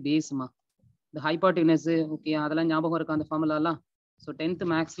divided by பேஸ்மா. இந்த ஹைபார்டினஸ் ஓகே அதெல்லாம் ஞாபகம் இருக்கா அந்த ஃபார்முலாலாம்? ஸோ 10th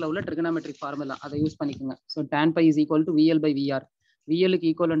மேக்ஸ்ல உள்ள ட்ரிகனாமெட்ரிக் ஃபார்முலா, அதை யூஸ் பண்ணிக்கோங்க. So tan by is equal to VL by VR. விஎலுக்கு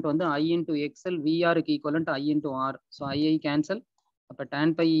equivalent வந்து ஐ into XL, விஆருக்கு equivalent I into R. So I cancel. அப்போ tan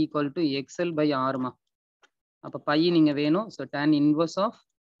by equal to XL by ARMA. அப்போ by நீங்க வேணும். So tan inverse of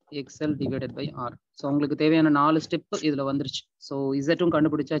XL divided by R. So உங்களுக்கு தேவையான 4 step இதுல வந்துருச்சு. So இசட்டும்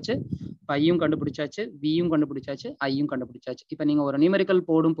கண்டுபிடிச்சாச்சு, பையும் கண்டுபிடிச்சாச்சு, வியும் கண்டுபிடிச்சாச்சு, ஐயும் கண்டுபிடிச்சாச்சு. இப்போ நீங்க ஒரு நியூமெரிக்கல்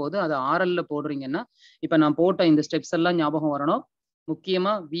போடும் போது அது ஆர்எல்ல போடுறீங்கன்னா, இப்போ நான் போட்ட இந்த ஸ்டெப்ஸ் எல்லாம் ஞாபகம் வரணும்.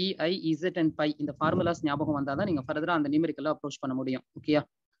 முக்கியமா we, I, Z and by இந்த ஃபார்முலாஸ் ஞாபகம் வந்தாதான் நீங்க ஃபர்தரா அந்த நியூமெரிக்கல்ல அப்ரோச் பண்ண முடியும். ஓகேயா?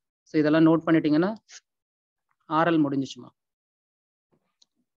 ஸோ இதெல்லாம் நோட் பண்ணிட்டீங்கன்னா ஆர்எல் முடிஞ்சிச்சுமா.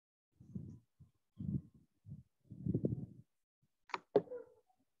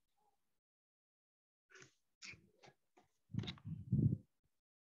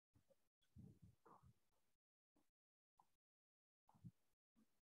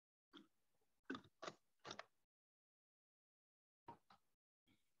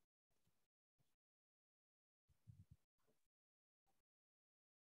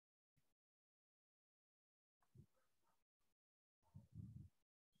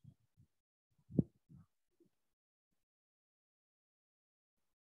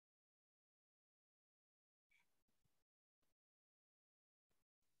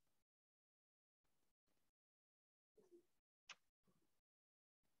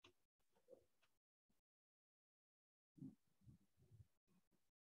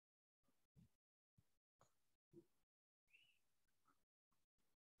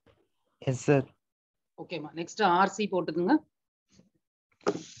 Yes sir. ஓகேமா. நெக்ஸ்ட் ஆர்சி போட்டுக்குங்க.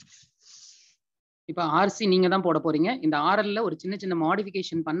 இப்போ ஆர்சி நீங்க தான் போட போறீங்க. இந்த ஆர்எல்ல ஒரு சின்ன சின்ன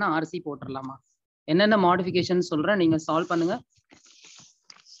மாடிஃபிகேஷன் பண்ண ஆர்சி போட்டுடலாமா? என்னென்ன மாடிஃபிகேஷன் சொல்றேன், நீங்க சால்வ் பண்ணுங்க.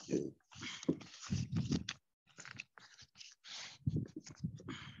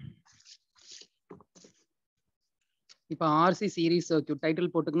 இப்போ ஆர்சி சீரிஸ் சர்க்யூட்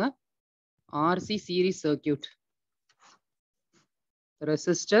டைட்டில் போட்டுங்க. RC series circuit,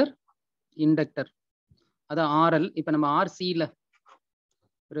 resistor, inductor, அது ஆர்எல். இப்போ நம்ம ஆர்சியில்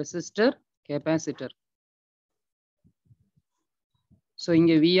ரெசிஸ்டர், கெப்பாசிட்டர். ஸோ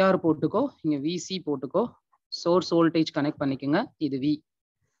இங்கே விஆர் போட்டுக்கோ, இங்கே விசி போட்டுக்கோ, சோர்ஸ் வோல்டேஜ் கனெக்ட் பண்ணிக்கோங்க. இது வி.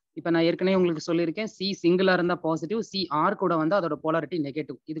 இப்போ நான் ஏற்கனவே உங்களுக்கு சொல்லியிருக்கேன், சி சிங்கிளா இருந்தா பாசிட்டிவ், சி ஆர் கூட வந்து அதோட போலாரிட்டி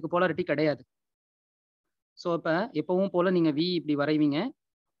நெகட்டிவ். இதுக்கு போலாரிட்டி கிடையாது. ஸோ இப்போ எப்பவும் போல நீங்க வி இப்படி வரைவீங்க,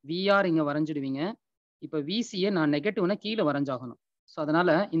 விஆர் இங்க வரைஞ்சிடுவீங்க. இப்போ விசியை நான் நெகட்டிவ்னா கீழே வரைஞ்சாகணும். ஸோ அதனால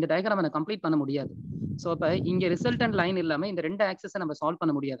இந்த டயக்ராம் நான் கம்ப்ளீட் பண்ண முடியாது. ஸோ இப்போ இங்க ரிசல்டன்ட் லைன் இல்லாம இந்த ரெண்டு ஆக்சஸை நம்ம சால்வ்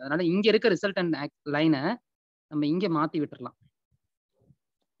பண்ண முடியாது. அதனால இங்க இருக்க ரிசல்டன்ட் லைனை நம்ம இங்க மாத்தி விட்டுறலாம்.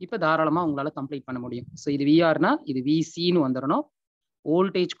 இப்போ தாராளமா உங்களால கம்ப்ளீட் பண்ண முடியும். ஸோ இது விஆர்னா இது விசின்னு வந்துடணும்.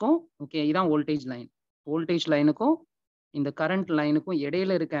 வோல்டேஜ்க்கும் ஓகே, இதான் வோல்டேஜ் லைன். வோல்டேஜ் லைனுக்கும் இந்த கரண்ட் லைனுக்கும்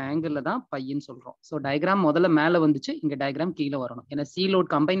இடையில இருக்க ஆங்கிள் தான் பைன்னு சொல்றோம். ஸோ டயக்ராம் முதல்ல மேல வந்துச்சு, இங்க டயக்ராம் கீழே வரணும். ஏன்னா சி லோட்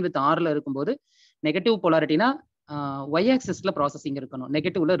கம்பைன் வித் ஆர்ல இருக்கும்போது நெகட்டிவ் போலாரிட்டினா ஒய் ஆக்சிஸ்ல ப்ராசஸிங் இருக்கணும்,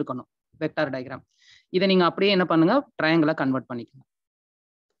 நெகட்டிவ்ல இருக்கணும் வெக்டார் டயக்ராம். இதை நீங்க அப்படியே என்ன பண்ணுங்க, ட்ரையாங்கிளா கன்வெர்ட் பண்ணிக்கணும்.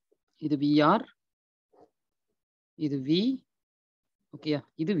 இது விஆர், இது V, ஓகேயா,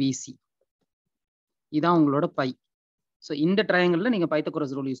 இது VC. இதான் உங்களோட பை. ஸோ இந்த ட்ரையாங்கிளில் நீங்கள்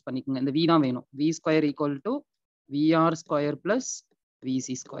பைத்தகோரஸ் ரூல் யூஸ் பண்ணிக்கோங்க. இந்த V தான் வேணும். V square equal to VR square plus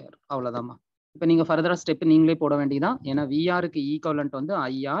VC square. அவ்வளோதாம்மா. இப்போ நீங்கள் ஃபர்தராக ஸ்டெப் நீங்களே போட வேண்டியதான். ஏன்னா VRக்கு ஈக்குவலண்ட் வந்து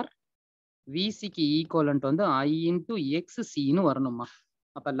IR, VCக்கு ஈக்குவலண்ட் வந்து I இன்டூ XCன்னு வரணும்மா.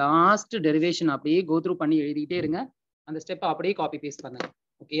 அப்போ லாஸ்ட் டெரிவேஷன் அப்படியே கோத்ரூ பண்ணி எழுதிக்கிட்டே இருங்க. அந்த ஸ்டெப்பை அப்படியே காப்பி பேஸ்ட் பண்ணுங்க.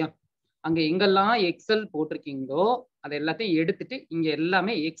 ஓகேயா? அங்கே எங்கெல்லாம் எக்ஸல் போட்டிருக்கீங்களோ அதை எல்லாத்தையும் எடுத்துட்டு இங்கே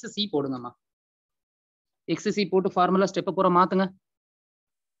எல்லாமே XC போடுங்கம்மா. XC போட்டு ஃபார்முலா ஸ்டெப்பை பூரா மாத்துங்க.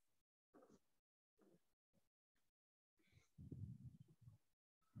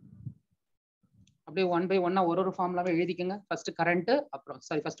 அப்படியே ஒன் பை ஒன்னா ஒரு ஃபார்முலாவே எழுதிக்கங்க. ஃபர்ஸ்ட் கரண்ட், அப்புறம்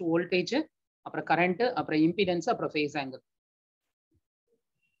ஃபர்ஸ்ட் வோல்டேஜ், அப்புறம் கரண்ட், அப்புறம் இம்பிடன்ஸ், அப்புறம் ஃபேஸ் ஆங்கிள்.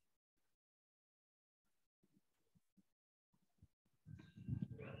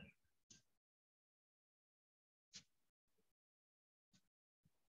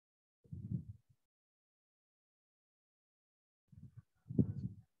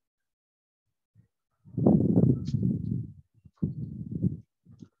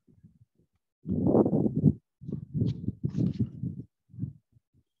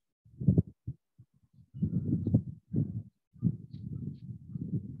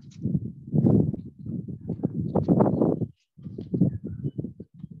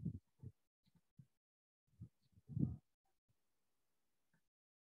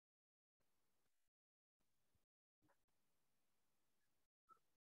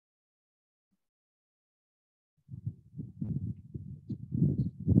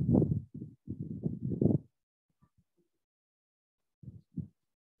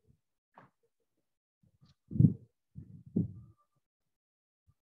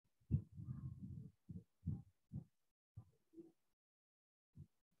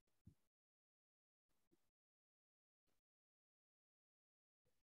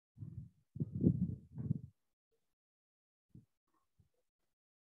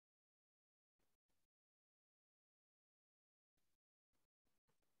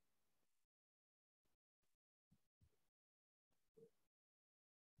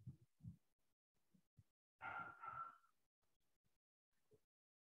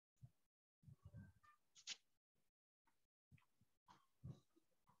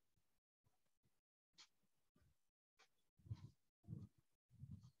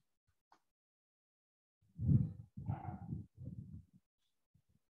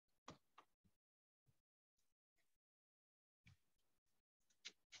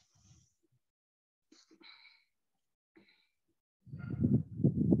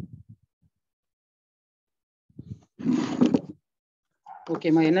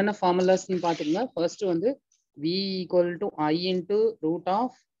 ஓகேம்மா, என்னென்ன ஃபார்முலாஸ்ன்னு பார்த்துக்கங்க. ஃபர்ஸ்ட் வந்து V equal to I into root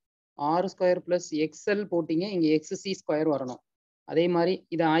of R square plus XL போட்டிங்க. இங்கே XC ஸ்கொயர் வரணும். அதே மாதிரி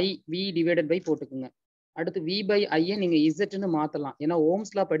இதை V டிவைடட் பை போட்டுக்குங்க. அடுத்து V பை ஐயை நீங்கள் இசட்னு மாற்றலாம். ஏன்னா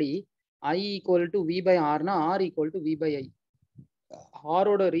ஓம்ஸ்லா படி I equal to V by ஆர்னா R equal to V by I.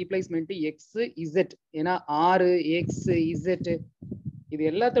 ஆரோட ரீப்ளேஸ்மெண்ட் எக்ஸ் இசட். ஏன்னா R, X, Z இது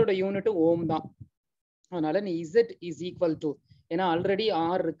எல்லாத்தோட யூனிட் ஓம் தான். அதனால நீ Z இஸ் ஈக்குவல் டு, ஏன்னா ஆல்ரெடி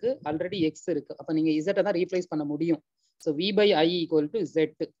R இருக்கு, ஆல்ரெடி X இருக்கு. அப்போ நீங்கள் இசட்டை தான் ரீப்ளேஸ் பண்ண முடியும். So V by I equal to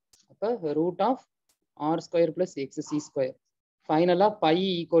Z. அப்போ root of R square plus XC square. ஃபைனலாக by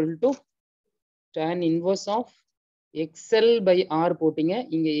equal to tan inverse of XL by R போட்டிங்க.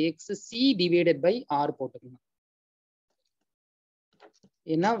 இங்கே XC டிவைடட் பை R போட்டுக்கணும்.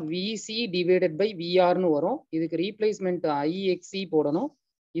 ஏன்னா VC டிவைடட் பை VRன்னு வரும். இதுக்கு ரீப்ளேஸ்மெண்ட் IXC போடணும்,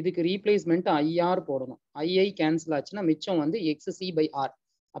 இதுக்கு ரீப்ளேஸ்மெண்ட் IR போடணும். II கேன்சல் ஆச்சுன்னா மிச்சம் வந்து XC பை R.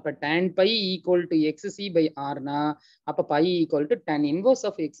 அப்போ tan by equal to XC by ஆர்னா அப்போ by equal to tan inverse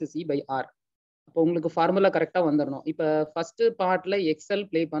of XC by R. அப்போ உங்களுக்கு ஃபார்முலா கரெக்டாக வந்துடணும். இப்போ ஃபர்ஸ்ட் பார்ட்ல XL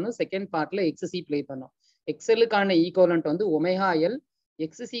ப்ளே பண்ணும், செகண்ட் பார்ட்ல XC ப்ளே பண்ணும். XLக்கான ஈக்குவலண்ட் வந்து ωL,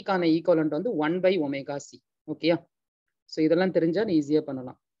 XCக்கான ஈக்குவலண்ட் வந்து 1 பை ωC. ஓகேயா? ஸோ இதெல்லாம் தெரிஞ்சா நீ ஈஸியாக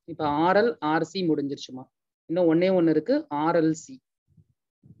பண்ணலாம். இப்போ RL RC முடிஞ்சிருச்சுமா. இன்னும் ஒன்று இருக்கு, RLC.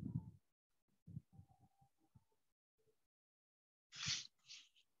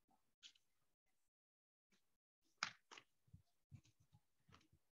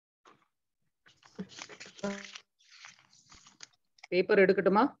 Paper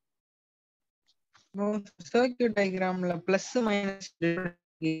எடுக்கட்டுமா? Circuit டயகிராம்ல plus minus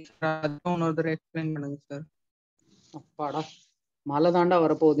explain பண்ணுங்க சார். அப்பாடா, மழை தாண்டா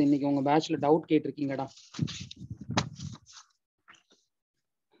வரப்போகுது இன்னைக்கு. உங்க பேட்ச்ல டவுட் கேட்டிருக்கீங்கடா.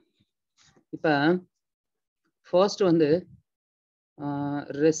 இப்ப ஃபர்ஸ்ட் வந்து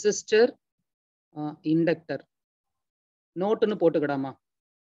ரெசிஸ்டர், இண்டக்டர் நோட்டுன்னு போட்டுக்கிடாமா.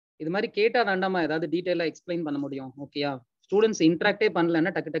 இது மாதிரி கேட்டா தாண்டாமா ஏதாவது டீட்டெயிலா எக்ஸ்பிளைன் பண்ண முடியும். ஓகேயா? ஸ்டூடெண்ட்ஸ் இன்ட்ராக்டே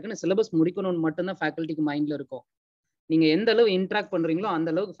பண்ணலன்னா டக்கு டக்குன்னு சிலபஸ் முடிக்கணும்னு மட்டும்தான் ஃபேக்கல்ட்டிக்கு மைண்ட்ல இருக்கும். நீங்க எந்த அளவு இன்ட்ராக்ட் பண்றீங்களோ அந்த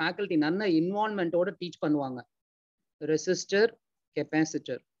அளவுக்கு ஃபேக்கல்ட்டி நல்ல இன்வால்வ்மெண்டோட டீச் பண்ணுவாங்க. Resistor,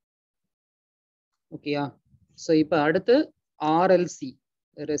 capacitor. ஓகேயா? ஸோ இப்போ அடுத்து ஆர்எல்சி,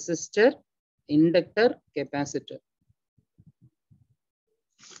 ரெசிஸ்டர், இண்டக்டர், கெப்பாசிட்டர்.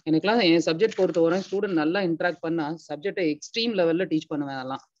 எனக்குலாம் என் சப்ஜெக்ட் பொறுத்தவரை ஸ்டூடெண்ட் நல்லா இன்ட்ராக்ட் பண்ணா சப்ஜெக்டை எக்ஸ்ட்ரீம் லெவல்ல டீச் பண்ணுவேன்.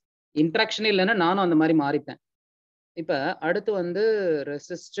 அதெல்லாம் இன்ட்ராக்ஷனே இல்லைன்னா நானும் அந்த மாதிரி மாறிப்பேன். இப்ப அடுத்து வந்து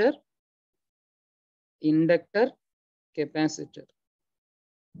resistor, inductor, capacitor.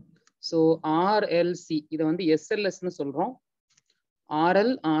 So RLC இதை வந்து எஸ்எல்எஸ்ன்னு சொல்றோம்.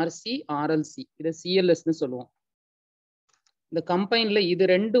 ஆர்எல், ஆர்சி, ஆர்எல்சி இதை சிஎல்எஸ்ன்னு சொல்லுவோம். இந்த கம்பைன்ல இது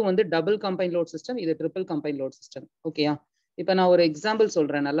ரெண்டும் வந்து டபுள் கம்பைன் லோட் சிஸ்டம், இது ட்ரிபிள் கம்பைன் லோட் சிஸ்டம். ஓகேயா? இப்போ நான் ஒரு எக்ஸாம்பிள்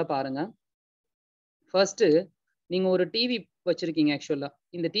சொல்றேன், நல்லா பாருங்க. ஃபர்ஸ்ட் நீங்க ஒரு டிவி வச்சிருக்கீங்க. ஆக்சுவலா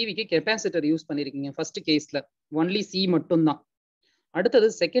இந்த டிவிக்கு கெப்பாசிட்டர் யூஸ் பண்ணிருக்கீங்க. ஃபர்ஸ்ட் கேஸ்ல ஒன்லி சி மட்டும் தான். அடுத்தது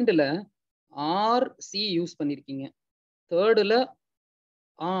செகண்ட்ல ஆர் சி யூஸ் பண்ணிருக்கீங்க. தேர்டுல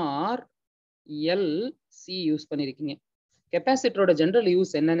ஆர் எல் சி யூஸ் பண்ணிருக்கீங்க. கெப்பாசிட்டரோட ஜெனரல்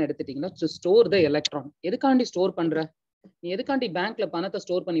யூஸ் என்னன்னு எடுத்துட்டீங்கன்னா டு ஸ்டோர் த எலக்ட்ரான். எதுக்காண்டி ஸ்டோர் பண்ற? நீ எதுக்காண்டி பேங்க்ல பணத்தை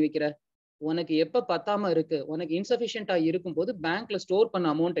ஸ்டோர் பண்ணி வைக்கிற? உனக்கு எப்ப பத்தாம இருக்கு, உனக்கு இன்சஃபிஷியன்டா இருக்கும் போது பேங்க்ல ஸ்டோர் பண்ண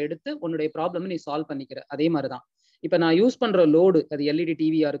அமௌண்ட் எடுத்து உன்னுடைய ப்ராப்ளம் நீ சால்வ் பண்ணிக்கிற. அதே மாதிரிதான் இப்ப நான் யூஸ் பண்ற லோடு, அது எல்இடி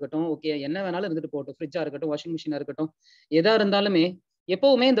டிவியா இருக்கட்டும், ஓகே என்ன வேணாலும் இருந்துட்டு போட்டோம், ஃப்ரிட்ஜா இருக்கட்டும், வாஷிங் மிஷினா இருக்கட்டும், எதா இருந்தாலுமே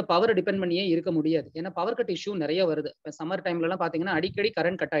எப்பவுமே இந்த பவர் டிபெண்ட் பண்ணியே இருக்க முடியாது. ஏன்னா பவர் கட் இஷ்யூ நிறைய வருது. இப்போ சம்மர் டைம்ல எல்லாம் பாத்தீங்கன்னா அடிக்கடி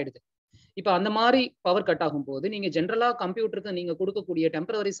கரண்ட் கட் ஆயிடுது. இப்ப அந்த மாதிரி பவர் கட் ஆகும் போது நீங்க ஜென்ரலா கம்ப்யூட்டருக்கு நீங்க கொடுக்கக்கூடிய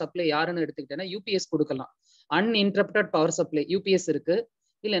டெம்பரரி சப்ளை யாருன்னு எடுத்துக்கிட்டேன்னா யூபிஎஸ் கொடுக்கலாம். அன்இன்டரப்டட் பவர் சப்ளை யூபிஎஸ் இருக்கு.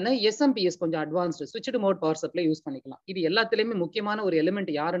 இல்லைன்னா எஸ்எம்பிஎஸ் கொஞ்சம் advanced switched mode power supply use பண்ணிக்கலாம். இது எல்லாத்துலயுமே முக்கியமான ஒரு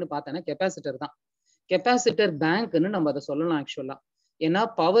எலிமெண்ட் யாருன்னு பார்த்தோன்னா கெப்பாசிட்டர் தான். கெப்பாசிட்டர் பேங்க்னு நம்ம அதை சொல்லலாம் ஆக்சுவலா. ஏன்னா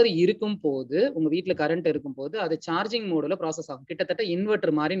பவர் இருக்கும் போது உங்க வீட்டுல கரண்ட் இருக்கும் போது அது சார்ஜிங் மோடுல ப்ராசஸ் ஆகும். கிட்டத்தட்ட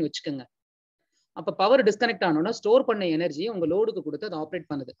இன்வெர்டர் மாதிரின்னு வச்சுக்கோங்க. அப்ப பவர் டிஸ்கனெக்ட் ஆனோம்னா ஸ்டோர் பண்ண எனர்ஜியை உங்க லோடுக்கு கொடுத்து அதை ஆப்ரேட்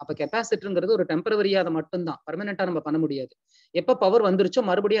பண்ணுது. அப்ப கெப்பாசிட்டர்ங்கிறது ஒரு டெம்பரவரியா அதை மட்டும்தான், பர்மனெண்டா நம்ம பண்ண முடியாது. எப்ப பவர் வந்துருச்சோ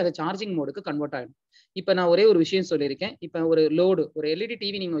மறுபடியும் அதை சார்ஜிங் மோடுக்கு கன்வெர்ட் ஆயிடும். இப்ப நான் ஒரே ஒரு விஷயம் சொல்லியிருக்கேன். இப்ப ஒரு லோடு, ஒரு எல்இடி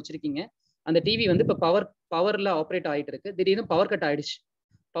டிவி நீங்க வச்சிருக்கீங்க. அந்த டிவி வந்து இப்ப பவர்ல ஆப்ரேட் ஆயிட்டு இருக்கு. திடீர்னு பவர் கட் ஆயிடுச்சு.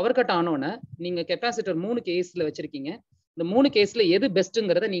 பவர் கட் ஆனோன்னு நீங்க கெப்பாசிட்டர் 3 கேஸ்ல வச்சிருக்கீங்க. இந்த 3 கேஸ்ல எது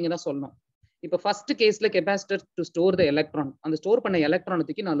பெஸ்ட்ங்கிறத நீங்க தான் சொல்லணும். இப்ப ஃபர்ஸ்ட் கேஸ்ல capacitor to store the electron, அந்த ஸ்டோர் பண்ண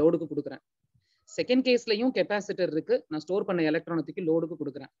எலக்ட்ரானுக்கு நான் லோடுக்கு கொடுக்குறேன். செகண்ட் கேஸ்லயும் கெப்பாசிட்டர் இருக்கு, நான் ஸ்டோர் பண்ண எலக்ட்ரானுக்கு லோடுக்கு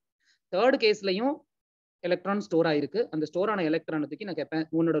கொடுக்குறேன். தேர்ட் கேஸ்லயும் எலக்ட்ரான் ஸ்டோர் ஆயிருக்கு, அந்த ஸ்டோர் ஆன எலக்ட்ரானுக்கு நான்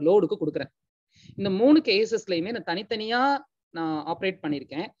உன்னோட லோடுக்கு கொடுக்குறேன். இந்த 3 கேசஸ்லயுமே நான் தனித்தனியா நான் ஆப்ரேட்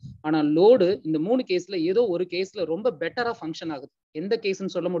பண்ணியிருக்கேன். ஆனா லோடு இந்த 3 கேஸ்ல ஏதோ ஒரு கேஸ்ல ரொம்ப பெட்டரா ஃபங்க்ஷன் ஆகுது. எந்த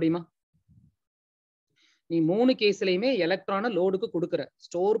கேஸ்ன்னு சொல்ல முடியுமா? நீ 3 கேஸ்லயுமே எலக்ட்ரானை லோடுக்கு கொடுக்குற,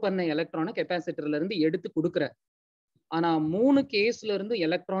 ஸ்டோர் பண்ண எலக்ட்ரானை கெப்பாசிட்டர்ல இருந்து எடுத்து கொடுக்குற. ஆனா 3 கேஸ்ல இருந்து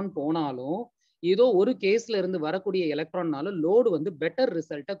எலக்ட்ரான் போனாலும் ஏதோ ஒரு கேஸ்ல இருந்து வரக்கூடிய எலக்ட்ரான்னால லோடு வந்து பெட்டர்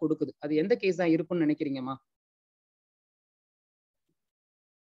ரிசல்ட்டை கொடுக்குது. அது எந்த கேஸா இருக்கும்னு நினைக்கிறீங்கம்மா?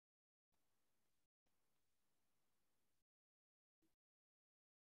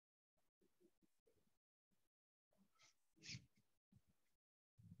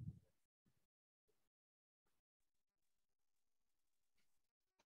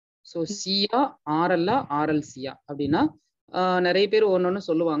 ஸோ சியா ஆர்எல்லா ஆர்எல்சியா அப்படின்னா நிறைய பேர் ஒன்னொன்னு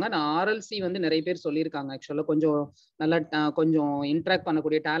சொல்லுவாங்க. நான் ஆர்எல்சி வந்து நிறைய பேர் சொல்லியிருக்காங்க. ஆக்சுவலாக கொஞ்சம் நல்லா கொஞ்சம் இன்ட்ராக்ட்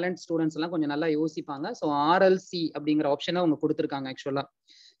பண்ணக்கூடிய டேலண்ட் ஸ்டூடெண்ட்ஸ் எல்லாம் கொஞ்சம் நல்லா யோசிப்பாங்க. ஸோ ஆர்எல்சி அப்படிங்கிற ஆப்ஷனை அவங்க கொடுத்துருக்காங்க ஆக்சுவலா.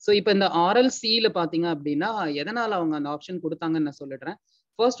 ஸோ இப்போ இந்த ஆர்எல்சியில பார்த்தீங்க அப்படின்னா எதனால அவங்க அந்த ஆப்ஷன் கொடுத்தாங்கன்னு நான் சொல்லிடுறேன்.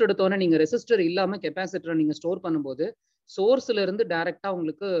 ஃபர்ஸ்ட் எடுத்தோன்னே நீங்க ரெசிஸ்டர் இல்லாம கெப்பாசிட்டரை நீங்க ஸ்டோர் பண்ணும்போது சோர்ஸ்ல இருந்து டைரக்டா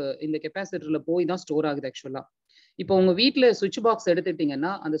உங்களுக்கு இந்த கெப்பாசிட்டர்ல போய் தான் ஸ்டோர் ஆகுது ஆக்சுவலா. இப்போ உங்க வீட்டுல சுவிட்ச் பாக்ஸ் எடுத்துட்டீங்கன்னா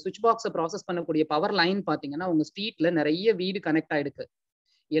அந்த சுவிட்ச் பாக்ஸை ப்ராசஸ் பண்ணக்கூடிய பவர் லைன் பாத்தீங்கன்னா உங்க ஸ்ட்ரீட்ல நிறைய வீடு கனெக்ட் ஆயிருக்கு.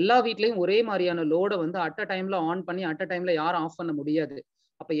 எல்லா வீட்லயும் ஒரே மாதிரியான லோடை வந்து அட் அ டைம்ல ஆன் பண்ணி அட் அ டைம்ல யாரும் ஆஃப் பண்ண முடியாது.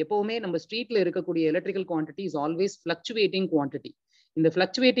 அப்ப எப்பவுமே நம்ம ஸ்ட்ரீட்ல இருக்கக்கூடிய electrical quantity is always fluctuating quantity. இந்த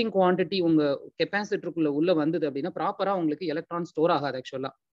ஃபிளக்சுவேட்டிங் குவான்டிட்டி உங்க கெப்பாசிட்டருக்குள்ள உள்ள வந்தது அப்படின்னா ப்ராப்பரா உங்களுக்கு எலக்ட்ரான் ஸ்டோர் ஆகாது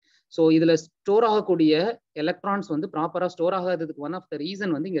ஆக்சுவலா. ஸோ இதுல ஸ்டோர் ஆகக்கூடிய எலக்ட்ரான்ஸ் வந்து ப்ராப்பரா store ஆகாததுக்கு one of the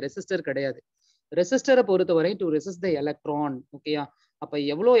reason வந்து இங்க ரெசிஸ்டர் கிடையாது. ரெசிஸ்டரை பொறுத்தவரை டு ரெசிஸ்ட் த எலக்ட்ரான். ஓகேயா? அப்ப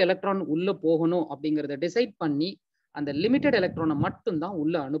எவ்வளோ எலக்ட்ரான் உள்ள போகணும் அப்படிங்கிறத டிசைட் பண்ணி அந்த லிமிடெட் எலக்ட்ரானை மட்டும்தான்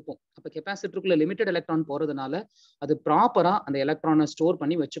உள்ள அனுப்பும். அப்ப கெப்பாசிட்டருக்குள்ள லிமிடெட் எலக்ட்ரான் போறதுனால அது ப்ராப்பரா அந்த எலக்ட்ரானை ஸ்டோர்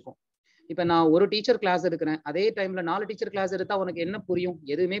பண்ணி வச்சுக்கும். இப்ப நான் ஒரு டீச்சர் கிளாஸ் எடுக்கிறேன், அதே டைம்ல 4 டீச்சர் கிளாஸ் எடுத்தா உனக்கு என்ன புரியும்?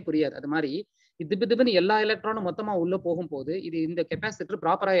 எதுவுமே புரியாது. அது மாதிரி இதுன்னு எல்லா எலக்ட்ரானும் மொத்தமா உள்ள போகும்போது இது இந்த கெப்பாசிட்டர்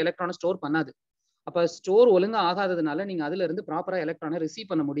ப்ராப்பரா எலக்ட்ரானை ஸ்டோர் பண்ணாது. அப்ப ஸ்டோர் ஒழுங்கா ஆகாததுனால நீங்க அதுல இருந்து ப்ராப்பரா எலக்ட்ரானை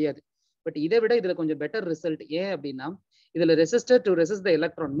ரிசீவ் பண்ண முடியாது. பட் இதை விட இதுல கொஞ்சம் பெட்டர் ரிசல்ட். ஏன் அப்படின்னா இதுல resistor to resist the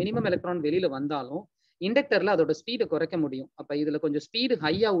electron, minimum electron வெளியில வந்தாலும் இண்டக்டர்ல அதோட ஸ்பீடை குறைக்க முடியும். அப்ப இதுல கொஞ்சம் ஸ்பீடு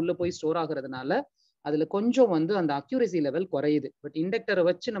ஹையா உள்ள போய் ஸ்டோர் ஆகுறதுனால அதுல கொஞ்சம் வந்து அந்த அக்யூரசி லெவல் குறையுது. பட் இண்டக்டரை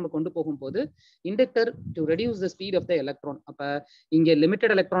வச்சு நம்ம கொண்டு போகும்போது inductor to reduce the speed of the electron, அப்ப இங்க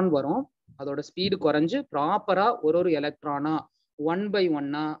லிமிட்டட் எலக்ட்ரான் வரும், அதோட ஸ்பீடு குறைஞ்சு ப்ராப்பரா ஒரு எலக்ட்ரானா 1 by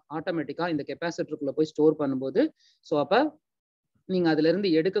 1 ஆட்டோமேட்டிக்கா இந்த கெப்பாசிட்டருக்குள்ள போய் ஸ்டோர் பண்ணும்போது, ஸோ அப்ப நீங்க அதுல இருந்து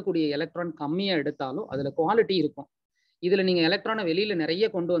எடுக்கக்கூடிய எலக்ட்ரான் கம்மியா எடுத்தாலும் அதுல குவாலிட்டி இருக்கும். இதுல நீங்க எலக்ட்ரானை வெளியில நிறைய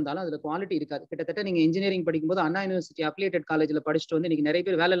கொண்டு வந்தாலும் அதுல குவாலிட்டி இருக்காது. கிட்டத்தட்ட நீங்க இன்ஜினியரிங் படிக்கும்போது அண்ணா யூனிவர்சிட்டி அப்ளியேட்டட் காலேஜ்ல படிச்சுட்டு வந்து இன்னைக்கு நிறைய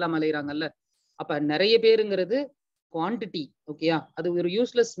பேர் வேலை இல்லாம அலையிறாங்கல்ல. அப்ப நிறைய பேருங்கிறது குவான்டிட்டி. ஓகேயா, அது ஒரு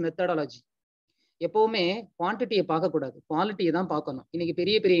யூஸ்லெஸ் மெத்தடாலஜி. எப்பவுமே குவான்டிட்டியை பார்க்க கூடாது, குவாலிட்டியை தான் பார்க்கணும். இன்னைக்கு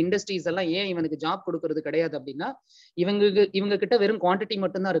பெரிய பெரிய இண்டஸ்ட்ரீஸ் எல்லாம் ஏன் இவனுக்கு ஜாப் கொடுக்கறது கிடையாது அப்படின்னா, இவங்க கிட்ட வெறும் குவான்டிட்டி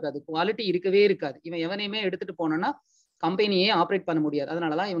மட்டும்தான் இருக்காது, குவாலிட்டி இருக்கவே இருக்காது. இவன் எவனையுமே எடுத்துட்டு போனோம்னா கம்பெனியே ஆப்ரேட் பண்ண முடியாது.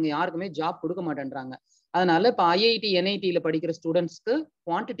 அதனாலதான் இவங்க யாருக்குமே ஜாப் கொடுக்க மாட்டேன்றாங்க. அதனால இப்ப ஐஐடி என்ஐடியில படிக்கிற ஸ்டூடெண்ட்ஸ்க்கு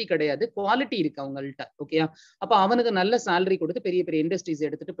குவான்டிட்டி கிடையாது, குவாலிட்டி இருக்கு அவங்கள்ட்ட. ஓகேயா, அப்ப அவனுக்கு நல்ல சேலரி கொடுத்து பெரிய பெரிய இண்டஸ்ட்ரீஸ்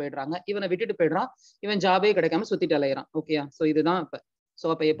எடுத்துட்டு போயிடுறாங்க. இவனை விட்டுட்டு போயிடுறான், இவன் ஜாபே கிடைக்காம சுத்திட்டு அலையிறான். ஓகேயா, சோ இதுதான் இப்ப. ஸோ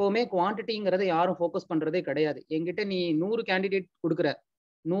அப்ப எப்பவுமே குவான்டிட்டிங்கிறத யாரும் ஃபோக்கஸ் பண்றதே கிடையாது. என்கிட்ட நீ 100 கேண்டிடேட் கொடுக்குற,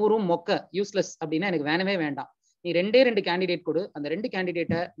 100ம் மொக்க யூஸ்லெஸ் அப்படின்னா எனக்கு வேணவே வேண்டாம். நீ 2 கேண்டிடேட் கொடு, அந்த 2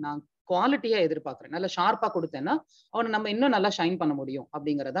 கேண்டிடேட்டை நான் குவாலிட்டியா எதிர்பார்க்கிறேன், நல்லா ஷார்ப்பா கொடுத்தேன்னா அவனை நம்ம இன்னும் நல்லா ஷைன் பண்ண முடியும்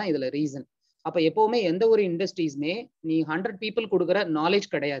அப்படிங்கறதான் இதுல ரீசன். அப்ப எப்பவுமே எந்த ஒரு இண்டஸ்ட்ரீஸ்மே நீ 100 பீப்புள் கொடுக்குற நாலேஜ்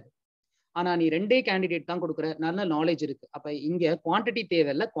கிடையாது, ஆனா நீ 2 கேண்டிடேட் தான் கொடுக்குற நல்ல நாலேஜ் இருக்கு. அப்ப இங்க குவான்டிட்டி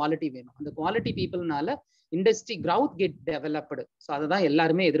தேவையில்ல, குவாலிட்டி வேணும். அந்த quality பீப்புள்னால industry கிரவுத் get developed. So அதுதான்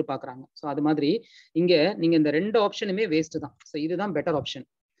எல்லாருமே எதிர்பார்க்கறாங்க. ஸோ அது மாதிரி இங்க நீங்க இந்த 2 ஆப்ஷனுமே வேஸ்ட் தான். ஸோ இதுதான் பெட்டர் ஆப்ஷன்.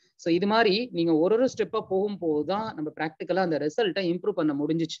 ஸோ இது மாதிரி நீங்க ஒரு ஸ்டெப்பா போகும்போது தான் நம்ம ப்ராக்டிக்கலா அந்த ரிசல்ட்டை இம்ப்ரூவ் பண்ண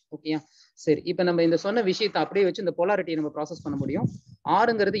முடிஞ்சிச்சு. ஓகேயா, சரி. இப்போ நம்ம இந்த சொன்ன விஷயத்தை அப்படியே வச்சு இந்த போலாரிட்டியை நம்ம ப்ராசஸ் பண்ண முடியும்.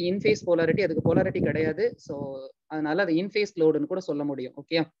 ஆறுங்கிறது இன்ஃபேஸ் போலாரிட்டி, அதுக்கு போலாரிட்டி கிடையாது. ஸோ அதனால அது இன்ஃபேஸ் லோடுன்னு கூட சொல்ல முடியும்.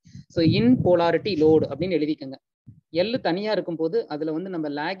 Okay, so in polarity load அப்படின்னு எழுதிக்கங்க. எல் தனியா இருக்கும் போது அதுல வந்து நம்ம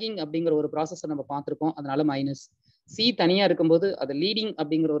லேகிங் அப்படிங்கிற ஒரு ப்ராசஸை நம்ம பார்த்திருக்கோம், அதனால மைனஸ். சி தனியா இருக்கும்போது அது லீடிங்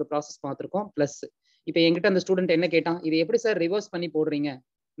அப்படிங்கிற ஒரு ப்ராசஸ் பார்த்திருக்கோம், பிளஸ். இப்போ என்கிட்ட அந்த ஸ்டூடெண்ட் என்ன கேட்டான், இது எப்படி சார் ரிவர்ஸ் பண்ணி போடுறீங்க?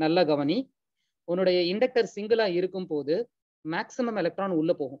 நல்லா கவனி. உன்னுடைய இண்டக்டர் சிங்கிளா இருக்கும் போது மேக்ஸிமம் எலக்ட்ரான்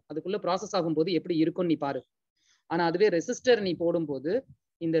உள்ள போகும், அதுக்குள்ள ப்ராசஸ் ஆகும் போது எப்படி இருக்கும்னு நீ பாரு. ஆனா அதுவே ரெசிஸ்டர் நீ போடும்போது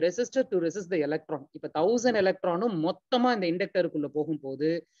இந்த resistor to resist the electron, இப்ப 1000 எலக்ட்ரானும் மொத்தமா இந்த இண்டக்டருக்குள்ள போகும்போது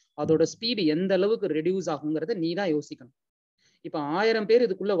அதோட ஸ்பீடு எந்த அளவுக்கு ரெடியூஸ் ஆகுங்கிறத நீ தான் யோசிக்கணும். இப்ப 1000 பேர்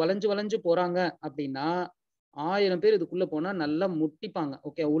இதுக்குள்ள வளைஞ்சு போறாங்க அப்படின்னா 1000 பேர் இதுக்குள்ள போனா நல்லா முட்டிப்பாங்க.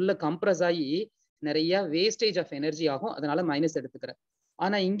 ஓகே, உள்ள கம்ப்ரஸ் ஆகி நிறைய வேஸ்டேஜ் ஆஃப் எனர்ஜி ஆகும், அதனால மைனஸ் எடுத்துக்கிறேன்.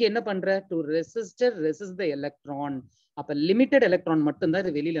 ஆனா இங்க என்ன பண்ற, to resistor resist the electron, அப்ப லிமிட்டட் எலக்ட்ரான் மட்டும்தான்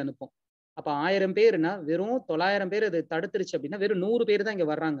இது வெளியில அனுப்பும். அப்ப 1000 பேர்னா வெறும் 900 பேர் அது தடுத்துருச்சு அப்படின்னா வெறும் 100 பேர் தான் இங்க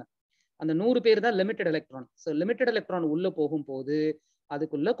வர்றாங்க. அந்த 100 பேர் தான் limited electron. So limited electron உள்ள போகும்போது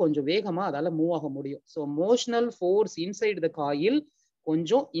அதுக்குள்ள கொஞ்சம் வேகமா அதால மூவ் ஆக முடியும். So motional force inside the coil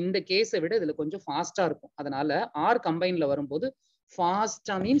கொஞ்சம் இந்த கேஸை விட இதுல கொஞ்சம் ஃபாஸ்டா இருக்கும். அதனால ஆர் கம்பைன்ல வரும்போது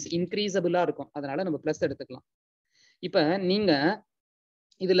ஃபாஸ்டா மீன்ஸ் இன்க்ரீசபிளா இருக்கும், அதனால நம்ம பிளஸ் எடுத்துக்கலாம். இப்ப நீங்க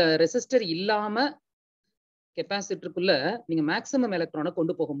இதுல ரெசிஸ்டர் இல்லாம கெப்பாசிட்டருக்குள்ள நீங்க மேக்ஸிமம் எலக்ட்ரானை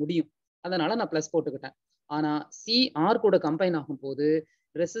கொண்டு போக முடியும், அதனால நான் பிளஸ் போட்டுக்கிட்டேன். ஆனா சி ஆர் கூட கம்பைன் ஆகும் போது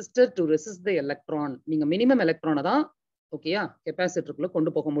resistor to resist the electron, நீங்க மினிமம் எலக்ட்ரானை தான் ஓகேயா கெப்பாசிட்டருக்குள்ள கொண்டு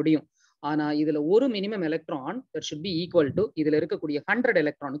போக முடியும். ஆனா இதுல ஒரு minimum electron that should be equal to இதுல இருக்கக்கூடிய 100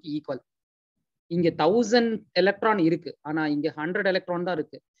 எலக்ட்ரானுக்கு ஈக்குவல். இங்க 1000 எலக்ட்ரான் இருக்கு, ஆனா இங்க 100 எலக்ட்ரான் தான்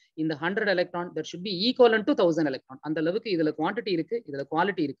இருக்கு. இந்த 100 electron that should be equivalent to 1000 electron. அந்த அளவுக்கு இதுல குவான்டிட்டி இருக்கு, இதுல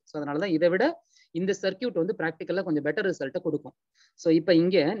குவாலிட்டி இருக்கு. ஸோ அதனாலதான் இதை விட இந்த சர்க்கியூட் வந்து பிராக்டிக்கலா கொஞ்சம் பெட்டர் ரிசல்ட்டை கொடுக்கும். ஸோ இப்போ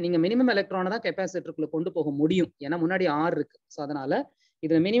இங்க நீங்க மினிமம் எலக்ட்ரானை தான் கெப்பாசிட்டருக்குள்ள கொண்டு போக முடியும், ஏன்னா முன்னாடி ஆர் இருக்கு. ஸோ அதனால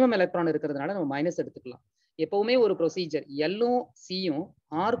இதுல மினிமம் எலக்ட்ரான் இருக்கிறதுனால நம்ம மைனஸ் எடுத்துக்கலாம். எப்பவுமே ஒரு ப்ரொசீஜர் எல்லும் சியும்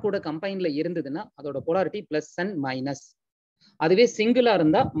ஆர் கூட கம்பைன்ல இருந்ததுன்னா அதோட போலாரிட்டி பிளஸ் அண்ட் மைனஸ். அதுவே சிங்கிளா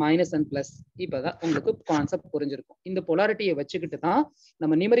இருந்தா மைனஸ் அண்ட் பிளஸ். இப்பதான் உங்களுக்கு கான்செப்ட் புரிஞ்சிருக்கும். இந்த பொலாரிட்டியை வச்சுக்கிட்டு தான்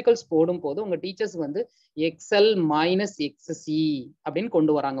நம்ம நியூமெரிக்கல்ஸ் போடும் போது உங்க டீச்சர்ஸ் வந்து எக்ஸ்எல் மைனஸ் எக்ஸ்சி அப்படின்னு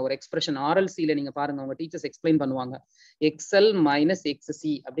கொண்டு வராங்க ஒரு எக்ஸ்பிரஷன். ஆர்எல்சியில நீங்க பாருங்க, உங்க டீச்சர்ஸ் எக்ஸ்பிளைன் பண்ணுவாங்க, எக்ஸ்எல் மைனஸ்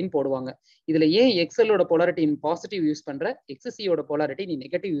எக்ஸ்சி அப்படின்னு போடுவாங்க. இதுல ஏன் எக்ஸ்எல்லோட பொலாரிட்டி நீ பாசிட்டிவ் யூஸ் பண்ற, எக்ஸ்சியோட பொலாரிட்டி நீ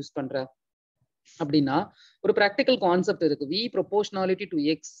நெகட்டிவ் யூஸ் பண்ற அப்படின்னா ஒரு ப்ராக்டிக்கல் கான்செப்ட் இருக்கு, வி ப்ரொபோர்ஷனாலிட்டி டு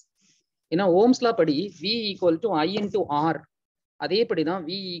எக்ஸ். ஏன்னா ஓம்ஸ்லா படி we equal to I into R, அதேபடிதான்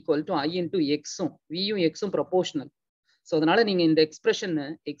we equal to I into எக்ஸும், வியும் எக்ஸும் ப்ரொபோர்ஷனல். ஸோ அதனால நீங்க இந்த எக்ஸ்பிரஷன்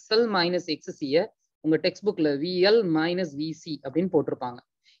எக்ஸ்எல் மைனஸ் எக்ஸ்சியை உங்க டெக்ஸ்ட் புக்ல விஎல் மைனஸ் விசி அப்படின்னு போட்டிருப்பாங்க.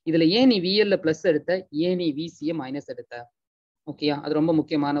 இதுல ஏன் நீ விஎல்ல பிளஸ் எடுத்த, ஏன் நீ விசியை மைனஸ் எடுத்த? ஓகேயா, அது ரொம்ப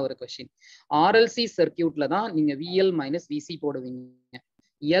முக்கியமான ஒரு கொஸ்டின். ஆர்எல்சி சர்க்கியூட்ல தான் நீங்க விஎல் மைனஸ் விசி போடுவீங்க.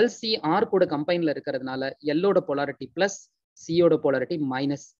 LCR கூட கம்பைன்ல இருக்கிறதுனால எல்லோட போலாரிட்டி பிளஸ், சியோட போலாரிட்டி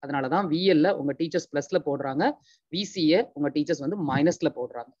மைனஸ். அதனாலதான் VL உங்க டீச்சர்ஸ் பிளஸ்ல போடுறாங்க, VCA உங்க டீச்சர்ஸ் வந்து மைனஸ்ல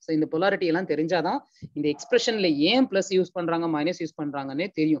போடுறாங்க. ஸோ இந்த போலாரிட்டி எல்லாம் தெரிஞ்சாதான் இந்த எக்ஸ்பிரஷன்ல ஏன் பிளஸ் யூஸ் பண்றாங்க மைனஸ் யூஸ் பண்றாங்கன்னே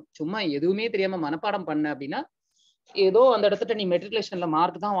தெரியும். சும்மா எதுவுமே தெரியாம மனப்பாடம் பண்ண அப்படின்னா ஏதோ அந்த இடத்துல நீ மெட்ரிகுலேஷன்ல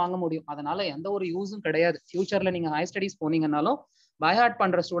மார்க் தான் வாங்க முடியும். அதனால எந்த ஒரு யூஸும் கிடையாது. ஃபியூச்சர்ல நீங்க ஹை ஸ்டடிஸ் போனீங்கன்னாலும் பைஹார்ட்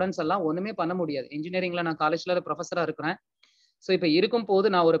பண்ற ஸ்டூடெண்ட்ஸ் எல்லாம் ஒண்ணுமே பண்ண முடியாது. இன்ஜினியரிங்ல நான் காலேஜ்ல ப்ரொஃபஸரா இருக்கிறேன். ஸோ இப்போ இருக்கும் போது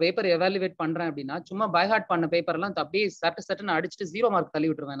நான் ஒரு பேப்பர் எவாலுவேட் பண்றேன் அப்படின்னா சும்மா பைஹார்ட் பண்ண பேப்பர் எல்லாம் அப்படியே சட்டுன்னு அடிச்சுட்டு 0 மார்க் தள்ளி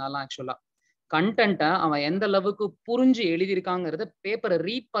விட்டுருவேன் நான் ஆக்சுவலா. கண்டென்ட்டை அவன் எந்த அளவுக்கு புரிஞ்சு எழுதியிருக்காங்கிறத பேப்பரை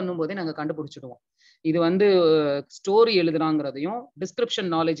ரீட் பண்ணும்போதே நாங்கள் கண்டுபிடிச்சிடுவோம். இது வந்து ஸ்டோரி எழுதுறாங்கிறதையும்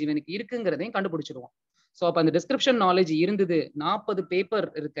டிஸ்கிரிப்ஷன் நாலேஜ் இவனுக்கு இருக்குங்கிறதையும் கண்டுபிடிச்சிடுவோம். ஸோ அப்போ அந்த டிஸ்கிரிப்ஷன் நாலேஜ் இருந்தது. 40 பேப்பர்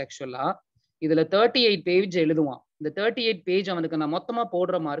இருக்கு ஆக்சுவலா. இதுல 38 பேஜ் எழுதுவான். இந்த 38 பேஜ் அவனுக்கு நான் மொத்தமா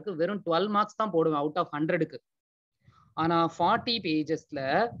போடுற மார்க்கு வெறும் 12 மார்க்ஸ் தான் போடுவேன் அவுட் ஆஃப் 100க்கு. ஆனா 40 பேஜஸ்ல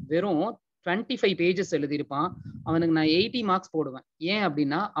வெறும் 25 பேஜஸ் எழுதியிருப்பான். அவனுக்கு நான் 80 மார்க்ஸ் போடுவேன். ஏன்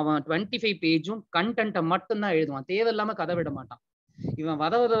அப்படின்னா அவன் 25 பேஜும் கண்டென்ட்டை மட்டும்தான் எழுதுவான், தேவையில்லாம கதை விட மாட்டான். இவன்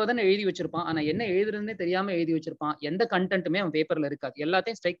வதன்னு எழுதி வச்சிருப்பான். ஆனா என்ன எழுதுறதுன்னே தெரியாம எழுதி வச்சிருப்பான். எந்த கண்டென்ட்டுமே அவன் பேப்பர்ல இருக்காது.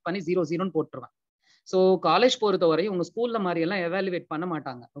 எல்லாத்தையும் ஸ்ட்ரைக் பண்ணி 0 போட்டுருவான். ஸோ காலேஜ் பொறுத்தவரை உங்க ஸ்கூல்ல மாதிரி எல்லாம் எவாலுவேட் பண்ண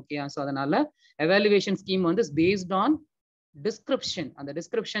மாட்டாங்க. ஓகே, ஸோ அதனால எவாலுவேஷன் ஸ்கீம் வந்து பேஸ்ட் ஆன் டிஸ்கிரிப்ஷன். அந்த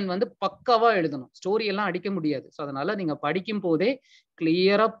டிஸ்கிரிப்ஷன் வந்து பக்காவா எழுதணும், ஸ்டோரி எல்லாம் அடிக்க முடியாது. ஸோ அதனால நீங்க படிக்கும் போதே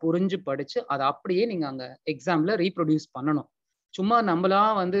கிளியரா புரிஞ்சு படிச்சு அதை அப்படியே நீங்க அங்க எக்ஸாம்ல ரீப்ரொடியூஸ் பண்ணணும். சும்மா நம்மளா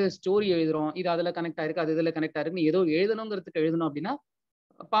வந்து ஸ்டோரி எழுதுறோம், இது அதுல கனெக்ட் ஆயிருக்கு, அது இதுல கனெக்ட் ஆயிருக்குன்னு ஏதோ எழுதணுங்கிறதுக்கு எழுதணும் அப்படின்னா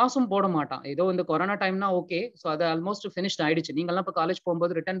பாஸும் போட மாட்டான். ஏதோ இந்த கொரோனா டைம்னா ஓகே, ஸோ அது ஆல்மோஸ்ட் ஃபினிஷ்ட் ஆயிடுச்சு. நீங்கெல்லாம் இப்போ காலேஜ்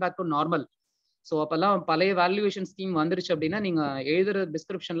போகும்போது return back to normal. So அப்பெல்லாம் பழைய வேல்யூவேஷன் ஸ்கீம் வந்துருச்சு அப்படின்னா நீங்க எழுதுற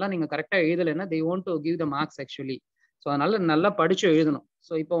டிஸ்கிரிப்ஷன்லாம் நீங்க கரெக்டா எழுதலைன்னா they want to give the marks actually. So அதனால நல்லா படிச்சு எழுதணும்.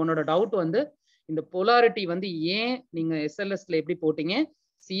 ஸோ இப்போ உன்னோட டவுட் வந்து இந்த போலாரிட்டி வந்து ஏன் நீங்க SLSல எப்படி போட்டீங்க,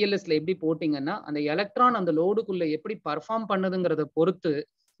 CLSல எப்படி போட்டீங்கன்னா அந்த எலக்ட்ரான் அந்த லோடுக்குள்ள எப்படி பர்ஃபார்ம் பண்ணுதுங்கிறத பொறுத்து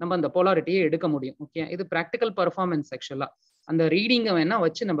நம்ம அந்த போலாரிட்டியை எடுக்க முடியும். ஓகே, இது ப்ராக்டிக்கல் பர்ஃபார்மன்ஸ் ஆக்சுவலா. அந்த ரீடிங்கை வேணா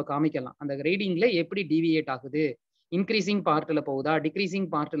வச்சு நம்ம காமிக்கலாம். அந்த ரீடிங்ல எப்படி டிவியேட் ஆகுது, இன்க்ரீசிங் பார்ட்ல போகுதா, டிக்ரீசிங்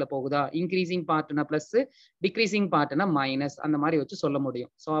பார்ட்ல போகுதா, இன்க்ரீசிங் பார்ட்னா பிளஸ், டிக்ரீசிங் பார்ட்னா மைனஸ், அந்த மாதிரி வச்சு சொல்ல முடியும்.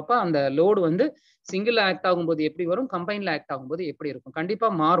 ஸோ அப்போ அந்த லோடு வந்து சிங்கிள் ஆக்ட் ஆகும்போது எப்படி வரும், கம்பைன்ல ஆக்ட் ஆகும்போது எப்படி இருக்கும், கண்டிப்பா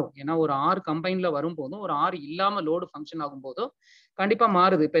மாறும். ஏன்னா ஒரு ஆர் கம்பைன்ல வரும் போதும் ஒரு ஆர் இல்லாம லோடு ஃபங்க்ஷன் ஆகும் போதும் கண்டிப்பா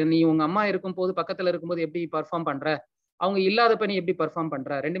மாறுது. இப்ப நீ உங்க அம்மா இருக்கும் போது பக்கத்துல இருக்கும்போது எப்படி பர்ஃபார்ம் பண்ற, அவங்க இல்லாதப்ப நீ எப்படி பர்ஃபார்ம்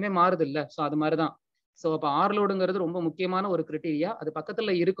பண்ற, ரெண்டுமே மாறுது இல்ல. ஸோ அது மாதிரிதான். ஸோ அப்போ ஆர் லோடுங்கிறது ரொம்ப முக்கியமான ஒரு கிரிட்டீரியா. அது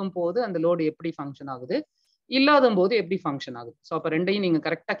பக்கத்துல இருக்கும் போது அந்த லோடு எப்படி ஃபங்க்ஷன் ஆகுது, இல்லாத போது எப்படி ஃபங்க்ஷன் ஆகுது. ஸோ அப்போ ரெண்டையும் நீங்க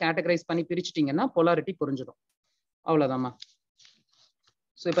கரெக்டா கேட்டகரைஸ் பண்ணி பிரிச்சுட்டீங்கன்னா போலாரிட்டி புரிஞ்சிடும். அவ்வளவுதாம்மா.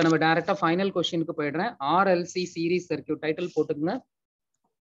 ஸோ இப்போ நம்ம டைரக்டா ஃபைனல் கொஸ்டினுக்கு போயிடுறேன். RLC சீரிஸ் சர்க்கியூட் டைட்டில் போட்டுக்கங்க.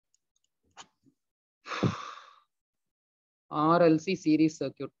 RLC சீரிஸ்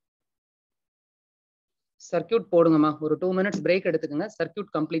சர்க்கியூட் போடுங்கம்மா. ஒரு 2 மினிட்ஸ் பிரேக் எடுத்துக்கங்க,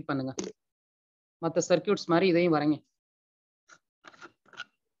 சர்க்கியூட் கம்ப்ளீட் பண்ணுங்க. மற்ற சர்க்கியூட்ஸ் மாதிரி இதையும் வரைங்க.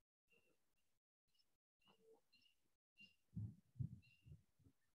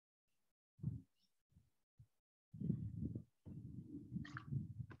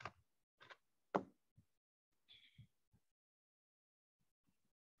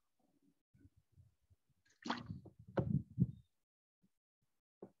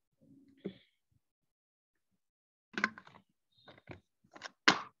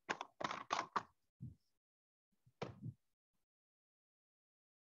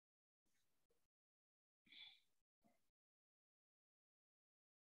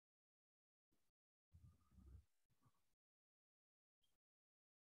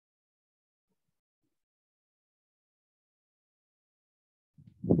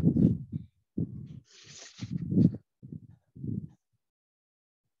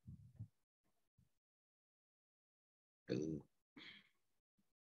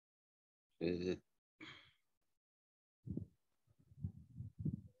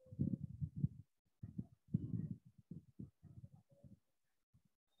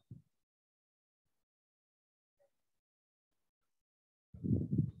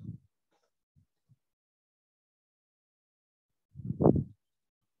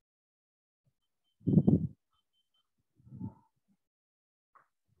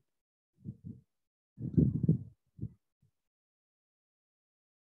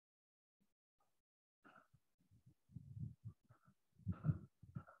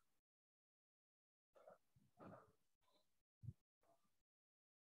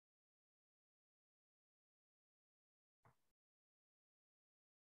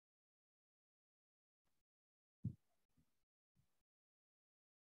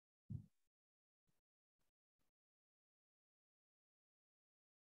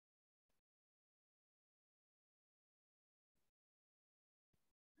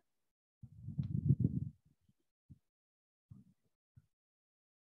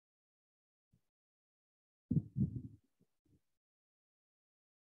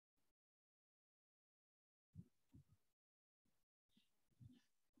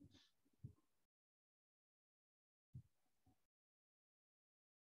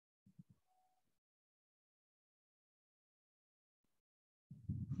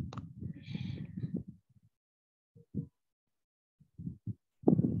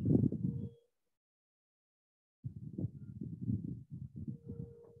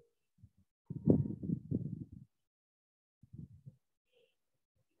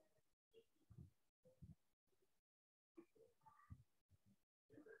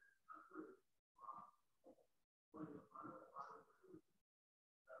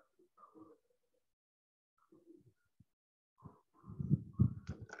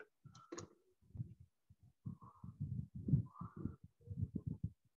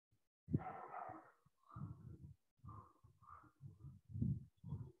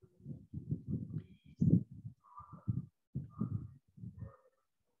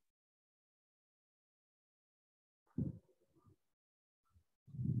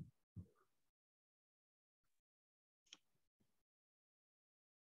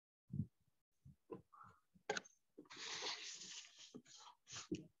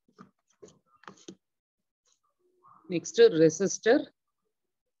 Next, resistor,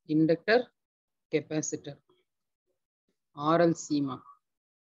 inductor, capacitor, RL Seema.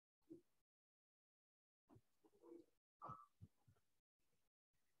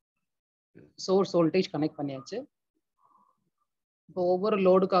 Source voltage connect பண்ணியாச்சு. இப்போ ஒவ்வொரு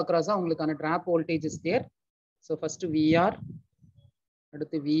லோடுக்கு அக்ராஸா உங்களுக்கான drop voltage is there. So first VR,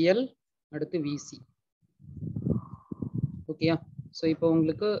 அடுத்து விஎல், அடுத்து விசி. ஓகேயா? ஸோ இப்போ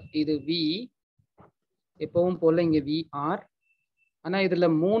உங்களுக்கு இது வி, எப்பவும் போல இங்க விஆர். ஆனா இதுல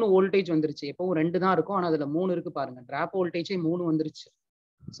 3 வோல்டேஜ் வந்துருச்சு. எப்பவும் 2 தான் இருக்கும், ஆனா அதுல 3 இருக்கு பாருங்க. டிராப் வோல்டேஜே 3 வந்துருச்சு.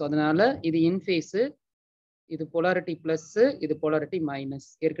 ஸோ அதனால இது இன் ஃபேஸ், இது போலாரிட்டி பிளஸ், இது போலாரிட்டி மைனஸ்.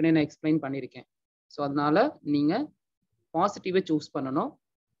 ஏற்கனவே நான் எக்ஸ்பிளைன் பண்ணியிருக்கேன். ஸோ அதனால நீங்க பாசிட்டிவை சூஸ் பண்ணணும்.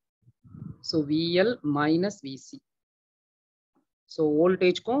 ஸோ விஎல் மைனஸ் விசி. ஸோ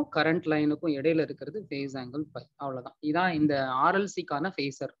வோல்டேஜ்க்கும் கரண்ட் லைனுக்கும் இடையில இருக்கிறது ஃபேஸ் ஆங்கிள் பை. அவ்வளோதான். இதான் இந்த ஆர்எல்சிக்கான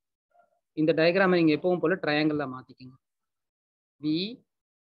ஃபேஸர். இந்த டயக்ராமை நீங்க எப்பவும் போல ட்ரையாங்கிள்ல மாத்திக்கங்க. வி,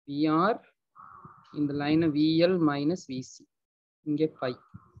 விஆர், இந்த லைன் விஎல் மைனஸ் விசி, இங்கே பை.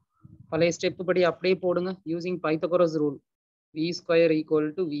 பழைய ஸ்டெப் படி அப்படியே போடுங்க. Using Pythagoras rule, V square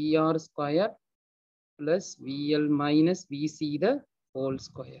equal to VR square plus VL minus VC the whole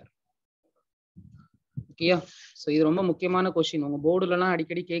square. ஓகேயா? ஸோ இது ரொம்ப முக்கியமான கொஸ்டின், உங்க போர்டுலலாம்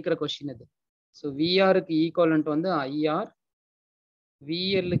அடிக்கடி கேட்குற கொஸ்டின் இது. ஸோ விஆருக்கு ஈக்குவலண்ட் வந்து ஐஆர்,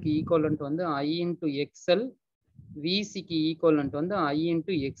 விஎல்லுக்கு ஈக்குவலண்ட் வந்து ஐ இன்டு எக்ஸ்எல், விசிக்கு ஈக்குவலண்ட் வந்து ஐ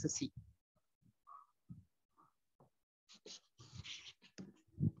இன்டு எக்ஸ்சி.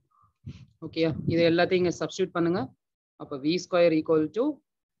 ஓகேயா? இது எல்லாத்தையும் இங்க சப்ஸ்டியூட் பண்ணுங்க. அப்ப V square equal to,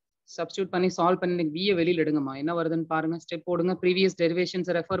 substitute பண்ணி சால்வ் பண்ணி வியை வெளியில எடுங்கம்மா. என்ன வருதுன்னு பாருங்க. ஸ்டெப் போடுங்க. ப்ரீவியஸ்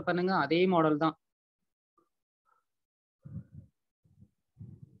டெரிவேஷன்ஸ் ரெஃபர் பண்ணுங்க. அதே மாடல் தான்.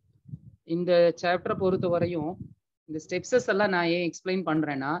 இந்த சாப்டரை பொறுத்த வரையும் இந்த ஸ்டெப்ஸஸ் எல்லாம் நான் ஏன் எக்ஸ்பிளைன்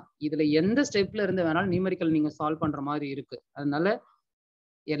பண்றேன்னா, இதுல எந்த ஸ்டெப்ல இருந்து வேணாலும் நியூமெரிக்கல் நீங்க சால்வ் பண்ற மாதிரி இருக்கு. அதனால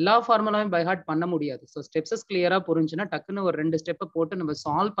எல்லா ஃபார்முலாவும் பை ஹார்ட் பண்ண முடியாது. ஸோ ஸ்டெப்ஸஸ் கிளியரா புரிஞ்சுன்னா டக்குன்னு ஒரு 2 ஸ்டெப்பை போட்டு நம்ம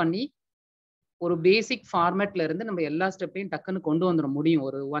சால்வ் பண்ணி ஒரு பேசிக் ஃபார்மேட்ல இருந்து நம்ம எல்லா ஸ்டெப்பையும் டக்குன்னு கொண்டு வந்துட முடியும்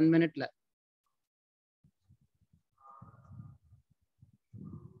ஒரு 1 மினிட்ல.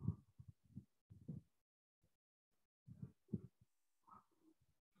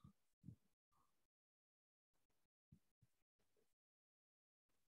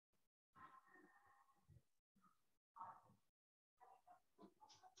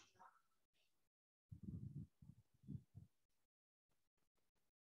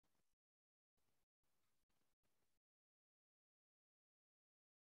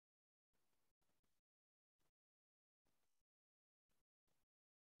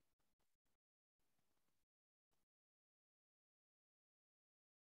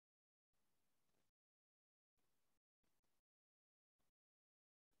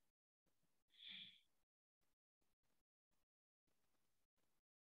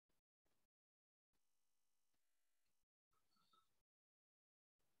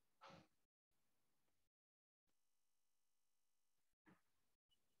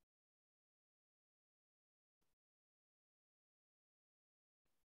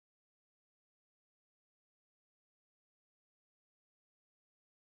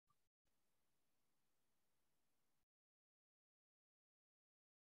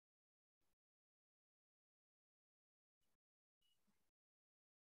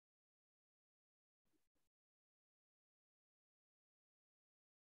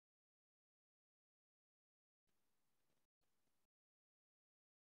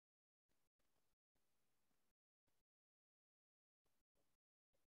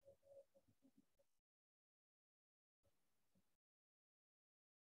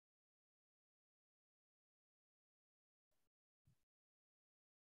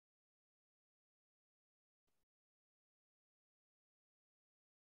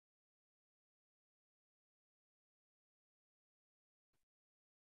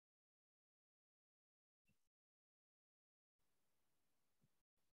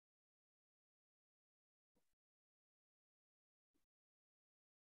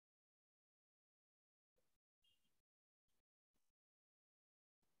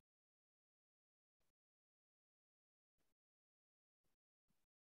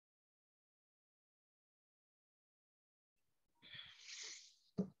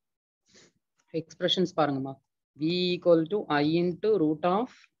 எக்ஸ்பிரஷன்ஸ் பாருங்கம்மா. v equal to I into root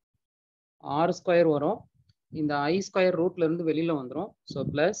of R square வரும். இந்த ஐ ஸ்கொயர் ரூட்ல இருந்து வெளியில வந்துடும். So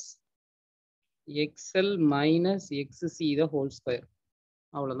plus XL minus XC the whole square.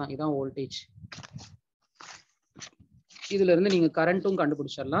 அவ்வளோதான். இதான் வோல்டேஜ். இதுல இருந்து நீங்க கரண்ட்டும்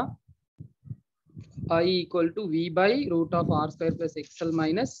கண்டுபிடிச்சிடலாம். I equal to V by root of R square plus XL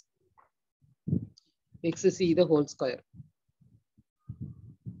minus xc the whole square.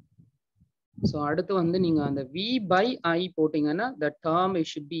 So அடுத்து வந்து நீங்க அந்த v by I போட்டீங்கன்னா the term it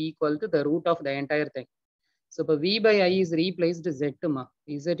should be equal to the root of the entire thing. So இப்போ v by I is replaced z மா,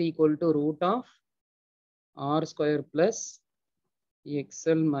 z equal to root of r square plus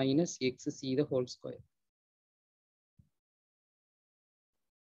xl minus xc the whole square.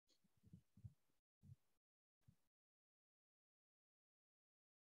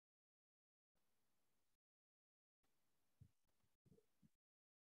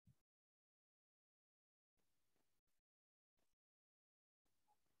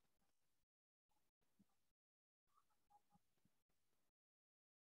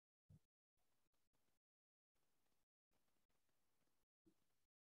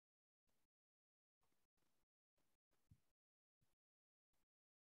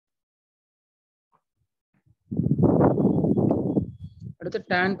 அடுத்து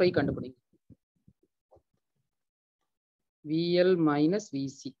tan pi கண்டுபிடிங்க. VL minus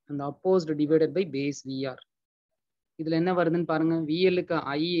VC and opposed divided by base VR. இதுல என்ன வருதுன்னு பாருங்க. VL க்கு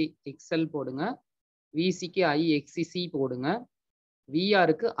I XL போடுங்க, VC க்கு I XC போடுங்க, VR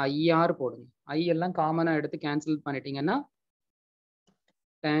க்கு IR போடுங்க. I எல்லாம் காமனா எடுத்து கேன்சல் பண்ணிட்டீங்கன்னா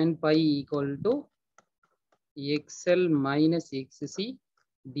tan pi equal to XL minus XC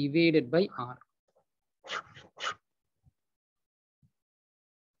divided by R.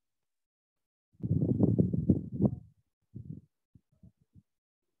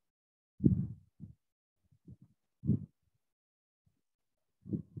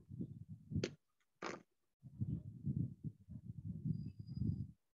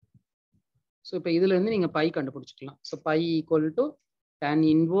 So இப்போ இதுல இருந்து நீங்க by கண்டுபிடிச்சுக்கலாம். So pi equal to tan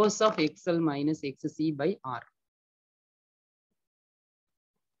inverse of XL minus XC by R.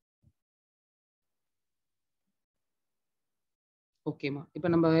 ஓகேமா,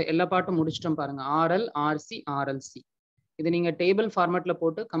 இப்போ நம்ம எல்லா பாட்டும் முடிச்சிட்டோம் பாருங்க. RL, RC, RLC. இது நீங்க டேபிள் ஃபார்மேட்ல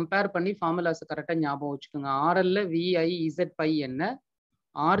போட்டு கம்பேர் பண்ணி ஃபார்முலாஸ் கரெக்டா ஞாபகம் வச்சுக்கோங்க. RL ல VIZ பை என்ன,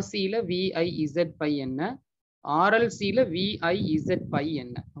 RC ல VIZ பை என்ன, RLC ல VIZ பை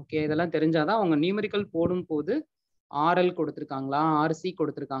என்ன. ஓகே, இதெல்லாம் தெரிஞ்சாதான் அவங்க நியூமெரிக்கல் போடும் போது RL கொடுத்துருக்காங்களா, RC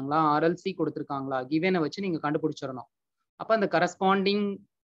கொடுத்துருக்காங்களா, RLC கொடுத்துருக்காங்களா, கிவனை வச்சு நீங்க கண்டுபிடிச்சிடணும். அப்ப அந்த கரஸ்பாண்டிங்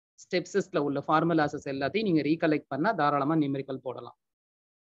ஸ்டெப்ஸஸ்ல உள்ள ஃபார்முலாசஸ் எல்லாத்தையும் நீங்க ரீகலெக்ட் பண்ணா தாராளமா நியூமெரிக்கல் போடலாம்.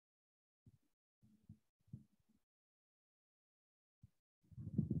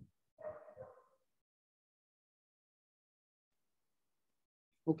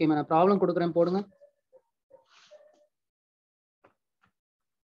 ஓகே, நான் ப்ராப்ளம் கொடுக்குறேன், போடுங்க.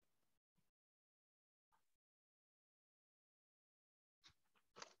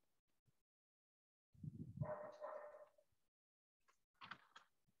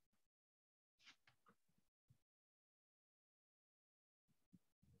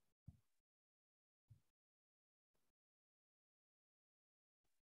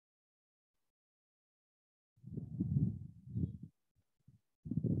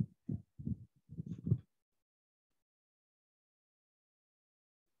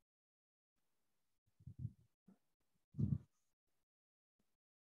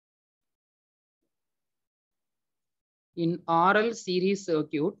 In RL series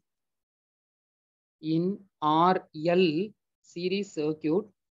circuit,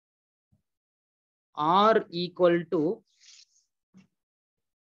 R equal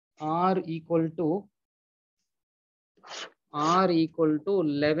to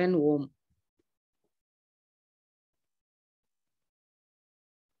 11 ohm.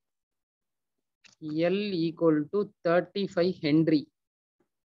 L equal to 35 Henry.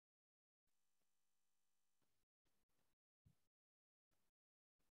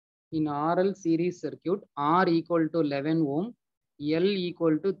 In RL series circuit, R equal to 11 ohm, L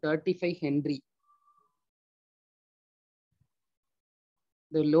equal to 35 Henry.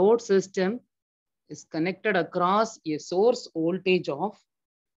 The load system is connected across a source voltage of,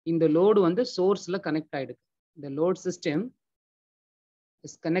 in the load வந்து sourceல connect ஆயிடுது. The load system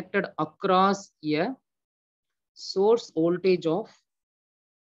is connected across a source voltage of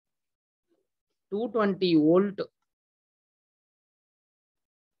 220 volt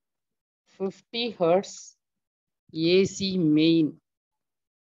 50 hertz AC main.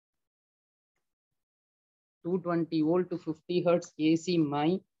 220 volt to 50 hertz AC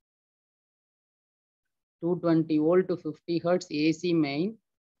main. 220 volt to 50 hertz AC main.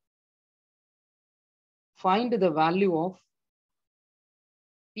 Find the value of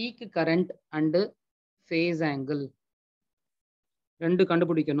peak current and phase angle. ரெண்டு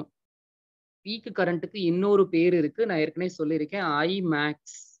கண்டுபிடிக்கணும். Peak கரண்ட்டுக்கு இன்னொரு பேர் இருக்கு, நான் ஏற்கனவே சொல்லியிருக்கேன், I max.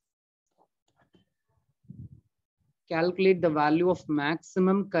 Calculate the value of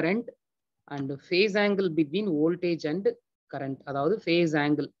maximum current and phase angle between voltage and current, அதாவது phase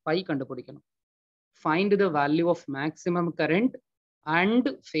angle pi கண்டுபிடிக்கணும். Find the value of maximum current and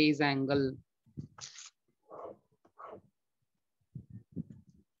phase angle.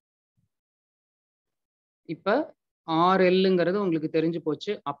 இப்ப ஆர்எல்ங்கிறது உங்களுக்கு தெரிஞ்சு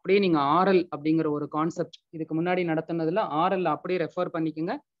போச்சு. அப்படியே நீங்க ஆர்எல் அப்படிங்கிற ஒரு கான்செப்ட் இதுக்கு முன்னாடி நடத்தினதுல ஆர்எல் அப்படியே ரெஃபர்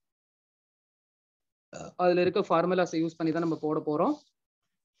பண்ணிக்கோங்க. அதுல இருக்க ஃபார்முலாஸை யூஸ் பண்ணி தான் நம்ம போட போறோம்.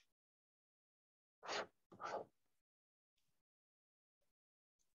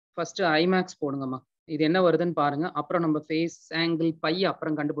 ஃபர்ஸ்ட் ஐமேக்ஸ் போடுங்கம்மா. இது என்ன வருதுன்னு பாருங்க. அப்புறம் நம்ம ஃபேஸ் ஆங்கிள் பை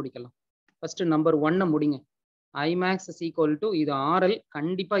அப்புறம் கண்டுபிடிக்கலாம். ஃபர்ஸ்ட் நம்பர் 1 முடிங்க. ஐமேக்ஸ் இஸ் ஈக்குவல் டு இது ஆர்எல்,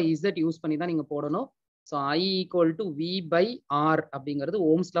 கண்டிப்பா இசட் யூஸ் பண்ணி தான் நீங்க போடணும். So I equal to we by R அப்படிங்கிறது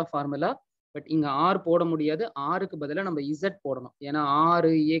ஓம்ஸ் லா ஃபார்முலா. பட் இங்க ஆர் போட முடியாது. ஆருக்கு பதிலாக நம்ம இசட் போடணும். ஏன்னா ஆர்,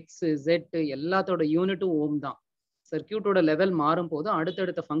 எக்ஸ், ஜெட் எல்லாத்தோட யூனிட்டும் ஓம் தான். சர்க்கியூட்டோட லெவல் மாறும் போது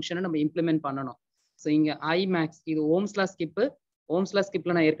அடுத்தடுத்த ஃபங்க்ஷனை நம்ம இம்ப்ளிமெண்ட் பண்ணணும். ஸோ இங்க ஐ மேக்ஸ் இது ஓம்ஸ்லா ஸ்கிப்பு. ஓம்ஸ்லா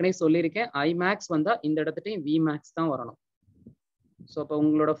ஸ்கிப்ல நான் ஏற்கனவே சொல்லியிருக்கேன். ஐ மேக்ஸ் வந்தா இந்த இடத்துட்டையும் வி மேக்ஸ் தான் வரணும். ஸோ அப்போ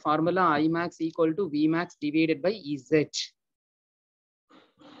உங்களோட formula I maths equal to we maths divided by Z.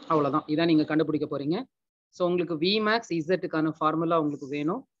 அவ்வளோதான், இதான் நீங்க கண்டுபிடிக்க போறீங்க. ஸோ உங்களுக்கு வி மேக்ஸ் இசட்டுக்கான ஃபார்முலா உங்களுக்கு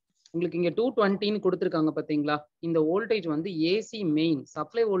வேணும். உங்களுக்கு இங்க 220 கொடுத்துருக்காங்க பாத்தீங்களா? இந்த வோல்டேஜ் வந்து ஏசி மெயின்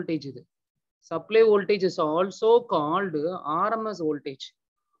சப்ளை வோல்டேஜ். இது supply voltage is also called RMS voltage.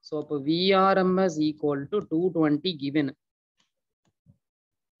 So அப்போ விஆர்எம்எஸ் ஈக்குவல் டு 220 கிவன்.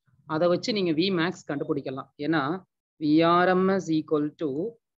 அதை வச்சு நீங்க வி மேக்ஸ் கண்டுபிடிக்கலாம். ஏன்னா VRMS equal to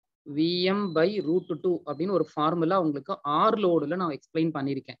VM by √2 அப்படின்னு ஒரு ஃபார்முலா உங்களுக்கு ஆர் லோடுல நான் எக்ஸ்பிளைன்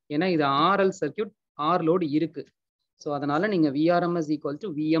பண்ணியிருக்கேன். ஏன்னா இது ஆர்எல் சர்க்கியூட், ஆர் லோடு இருக்கு. ஸோ அதனால நீங்க VRMS equal to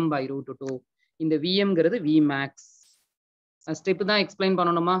VM by √2. இந்த விஎம்ங்கிறது வி மேக்ஸ். ஸ்டெப் தான் எக்ஸ்பிளைன்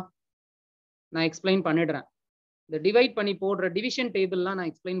பண்ணணுமா? நான் எக்ஸ்பிளைன் பண்ணிடுறேன். இந்த டிவைட் பண்ணி போடுற டிவிஷன் டேபிள்லாம் நான்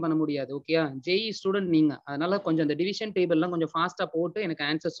எக்ஸ்பிளைன் பண்ண முடியாது. ஓகேயா? ஜேஇ ஸ்டூடெண்ட் நீங்க, அதனால கொஞ்சம் இந்த டிவிஷன் டேபிள்லாம் கொஞ்சம் ஃபாஸ்டா போட்டு எனக்கு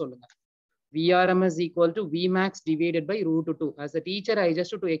ஆன்சர் சொல்லுங்க. VRMS equal to Vmax divided by √2. As a teacher, I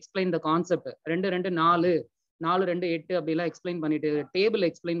just to explain the concept. 2 2 4 4 2 8 அப்படிலாம் எக்ஸ்பிளைன் பண்ணிட்டு டேபிள்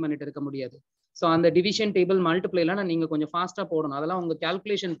எக்ஸ்பிளைன் பண்ணிட்டு இருக்க முடியாது. ஸோ அந்த டிவிஷன் டேபிள் மல்டிப்ளைலாம் நீங்க கொஞ்சம் ஃபாஸ்டா போடணும். அதெல்லாம் உங்க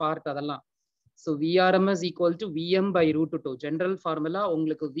கால்குலேஷன் பார்ட் அதெல்லாம். So VRMS equal to VM by √2. General formula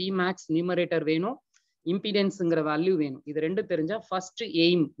உங்களுக்கு Vmax நியூமரேட்டர் வேணும், இம்பிடன்ஸ்ங்கிற வேல்யூ வேணும். இது ரெண்டு தெரிஞ்சா ஃபர்ஸ்ட்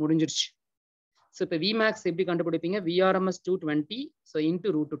எய்ம் முடிஞ்சிருச்சு. ஸோ இப்போ விமேக்ஸ் எப்படி கண்டுபிடிப்பீங்க? VRMS 220 so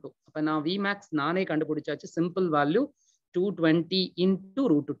into √2. அப்போ நான் விமேக்ஸ் நானே கண்டுபிடிச்சாச்சு. Simple value 220 into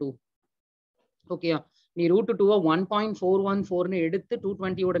 √2. ஓகேயா? நீ √2 1.414ன்னு எடுத்து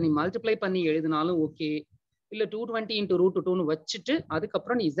 220யோட நீ மல்டிப்ளை பண்ணி எழுதினாலும் ஓகே. இல்லை 220 இன்ட்டு √2ன்னு வச்சுட்டு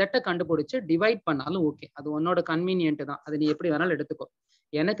அதுக்கப்புறம் நீ இசட்டை கண்டுபிடிச்சு டிவைட் பண்ணாலும் ஓகே. அது உன்னோட கன்வீனியன்ட் தான். அது நீ எப்படி வேணாலும் எடுத்துக்கோ.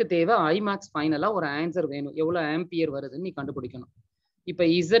 எனக்கு தேவை ஐமேக்ஸ் ஃபைனலாக ஒரு ஆன்சர் வேணும். எவ்வளோ ஆம்பியர் வருதுன்னு நீ கண்டுபிடிக்கணும். இப்போ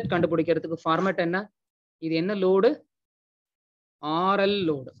இசட் கண்டுபிடிக்கிறதுக்கு ஃபார்மேட் என்ன? இது என்ன லோடு? RL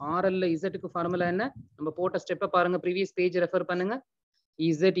load. ஆர்எல்ல இசட்டுக்கு ஃபார்முலா என்ன? நம்ம போட்ட ஸ்டெப்பை பாருங்க, ப்ரீவியஸ் பேஜ் ரெஃபர் பண்ணுங்க.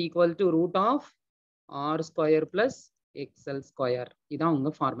 Z equal to √r² + XL². இதான் உங்க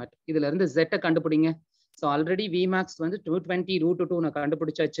ஃபார்மேட். இதுல இருந்து ஜெட்டை கண்டுபிடிங்க. ஸோ ஆல்ரெடி விமேக்ஸ் வந்து 220 √2 நான்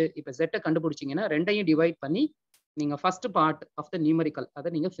கண்டுபிடிச்சாச்சு. இப்போ ஜெட்டை கண்டுபிடிச்சிங்கன்னா ரெண்டையும் டிவைட் பண்ணி நீங்க first part of the numerical அதை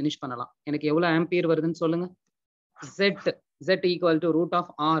நீங்க ஃபினிஷ் பண்ணலாம். எனக்கு எவ்வளவு ஆம்பியர் வருதுன்னு சொல்லுங்க. Z equal to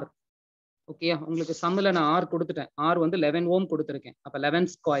 √r. ஓகேயா? உங்களுக்கு சம்மில் நான் R கொடுத்துட்டேன். R வந்து 11 ஓம் கொடுத்துருக்கேன். அப்போ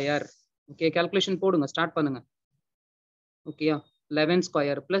 11². ஓகே, கால்குலேஷன் போடுங்க, ஸ்டார்ட் பண்ணுங்க. ஓகேயா?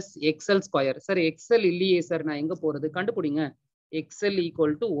 11² + XL². சார் XL இல்லையே சார், நான் எங்க போறது? கண்டுபிடிங்க. XL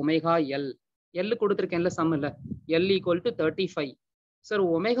equal to ω/L. L கொடுத்துருக்கேன்ல சம்மில். L equal to 35. சார்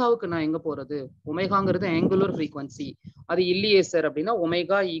ஒமேகாவுக்கு நான் எங்க போறது? ஒமேகாங்கிறது ஆங்குலர் ஃப்ரீக்வன்சி. அது இல்லையே சார் அப்படின்னா ω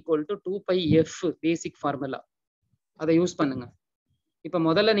equal to 2πf basic formula. அதை யூஸ் பண்ணுங்க. இப்ப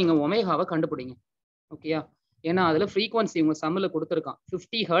முதல்ல நீங்க ஒமேகாவை கண்டுபிடிங்க. ஓகேயா? ஏன்னா அதுல ஃப்ரீக்வன்சி உங்க சம்மில் கொடுத்துருக்கான்.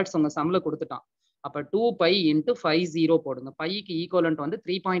 50 ஹெர்ட்ஸ் உங்க சம்மில் கொடுத்துட்டான். அப்ப 2π × 50 போடுங்க. பைக்கு ஈக்குவலன்ட் வந்து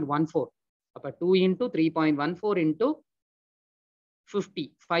 3.14. அப்ப 2 × 3.14 ×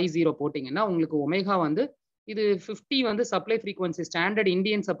 50 போட்டீங்கன்னா உங்களுக்கு ஒமேகா வந்து இது 50 வந்து supply frequency, standard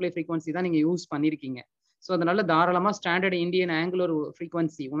Indian supply frequency தான் நீங்க யூஸ் பண்ணிருக்கீங்க. ஸோ அதனால தாராளமா standard Indian angular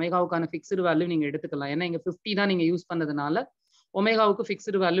frequency ஒமேகாவுக்கான fixed value நீங்க எடுத்துக்கலாம். ஏன்னா இங்க 50 தான் நீங்க யூஸ் பண்ணதுனால ஒமேகாவுக்கு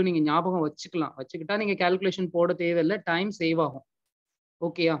ஃபிக்ஸ்டு வேல்யூ நீங்க ஞாபகம் வச்சுக்கலாம். வச்சுக்கிட்டா நீங்க கால்குலேஷன் போட தேவையில்லை, டைம் சேவ் ஆகும்.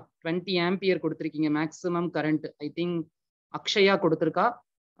 ஓகேயா? 20 ஆம்பியர் கொடுத்துருக்கீங்க maximum current. I think Akshaya கொடுத்துருக்கா.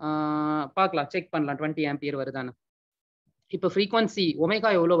 பார்க்கலாம், செக் பண்ணலாம் 20 ஆம்பியர் வருதான்னு. இப்போ ஃப்ரீக்வன்சி ஒமேகா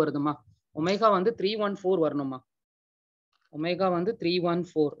எவ்வளோ வருதுமா? ஒமேகா வந்து 314 வரணுமா? ஒமேகா வந்து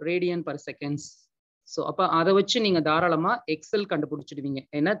 314 ரேடியன் பர் செகண்ட்ஸ். ஸோ அப்போ அதை வச்சு நீங்க தாராளமா எக்ஸல் கண்டுபிடிச்சிடுவீங்க.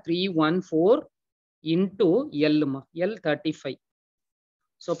 ஏன்னா 314 × L L 35.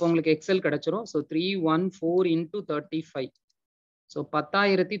 ஸோ இப்போ உங்களுக்கு எக்ஸல் கிடைச்சிரும். So 314 into 35. ஸோ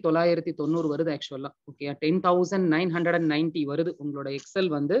 10,990 வருது ஆக்சுவலா. ஓகே, 10,990 வருது. உங்களோட எக்ஸல்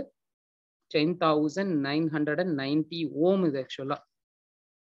வந்து 10,990 ஓம் இது ஆக்சுவலா.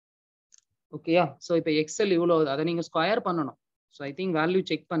 ஓகேயா? ஸோ இப்போ எக்ஸல் இவ்வளோ, அதை நீங்க ஸ்கொயர் பண்ணணும். So I think value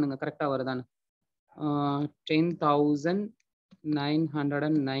check பண்ணுங்க கரெக்டா வருதான்னு.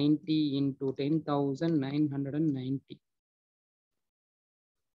 10,990 இன்டூ 10,990.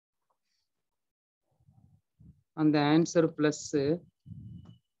 அந்த answer plus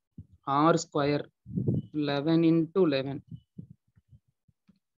R square 11 into 11.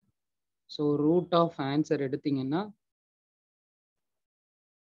 So root of answer எடுத்தீங்கன்னா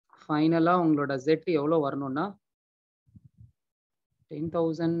ஃபைனலா உங்களோட Z எவ்வளோ வரணும்னா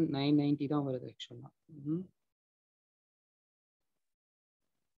 10,990 தான் வருது ஆக்சுவலா.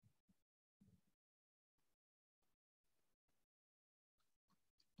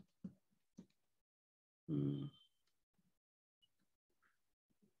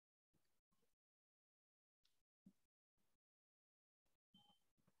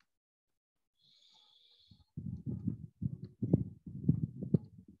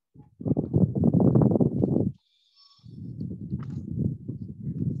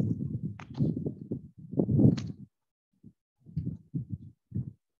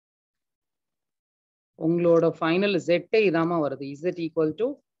 உங்களோட ஃபைனல் Z இதாமா வருது. Z ஈக்குவல் டு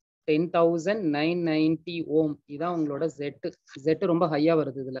 10,990 ஓம். இதான் உங்களோட Z ரொம்ப ஹையா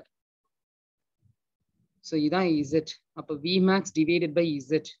வருது இதுல. ஸோ இதான் Z. அப்போ Vmax டிவைடட் பை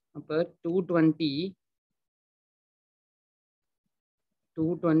Z. அப்போ 220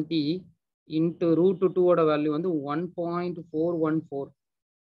 இன்ட்டு ரூட் 2 ஓட வேல்யூ வந்து 1.414.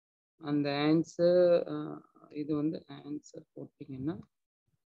 அந்த ஆன்சர் இது வந்து ஆன்சர் போட்டிங்கன்னா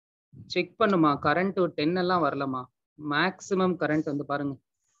செக் பண்ணுமா. கரண்ட் 10 எல்லாம் வரலமா. மேக்ஸிமம் கரண்ட் வந்து பாருங்க,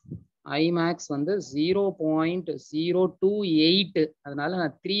 ஐமேக்ஸ் வந்து 0.028. அதனால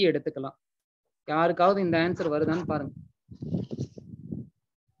நான் 3 எடுத்துக்கலாம். யாருக்காவது இந்த ஆன்சர் வருதான்னு பாருங்க.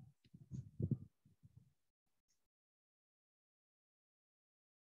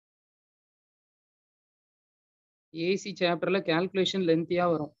 ஏசி சாப்டர்ல கால்குலேஷன் லென்த்தியா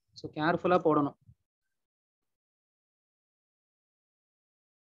வரும். ஸோ கேர்ஃபுல்லா போடணும்.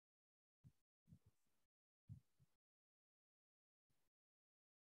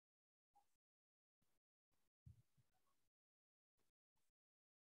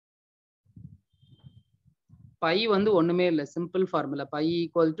 பை வந்து ஒண்ணுமே இல்லை, simple formula. By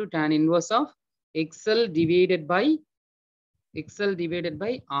equal to tan inverse of XL divided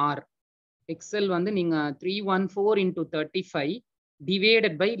by R. XL வந்து நீங்க 314 இன்டூ 35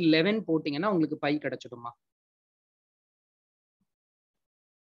 டிவைடட் பை 11 போட்டீங்கன்னா உங்களுக்கு பை கிடைச்சிடுமா.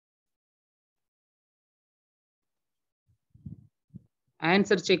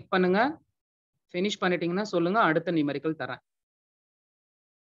 ஆன்சர் செக் பண்ணுங்க. ஃபினிஷ் பண்ணிட்டீங்கன்னா சொல்லுங்க, அடுத்த நியூமெரிக்கல் தரேன்.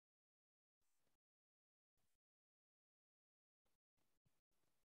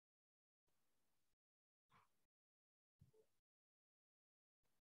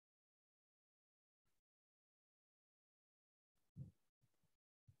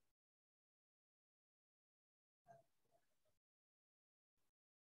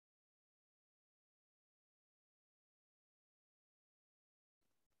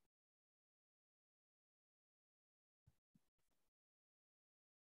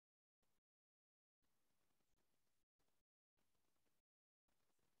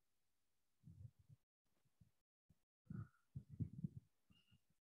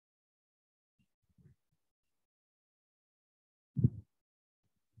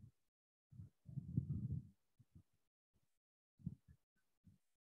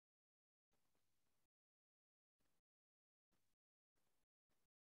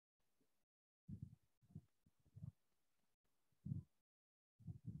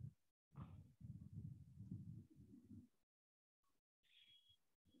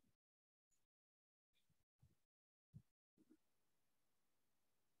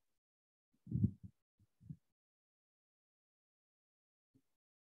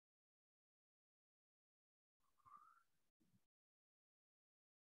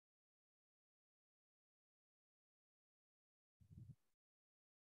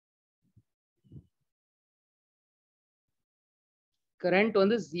 கரண்ட்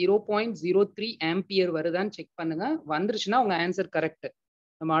வந்து 0.03 ஆம்பியர் வருதான்னு செக் பண்ணுங்க. வந்துருச்சுன்னா உங்க ஆன்சர் கரெக்ட்.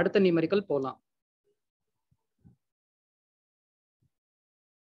 நம்ம அடுத்த நியூமெரிக்கல் போலாம்.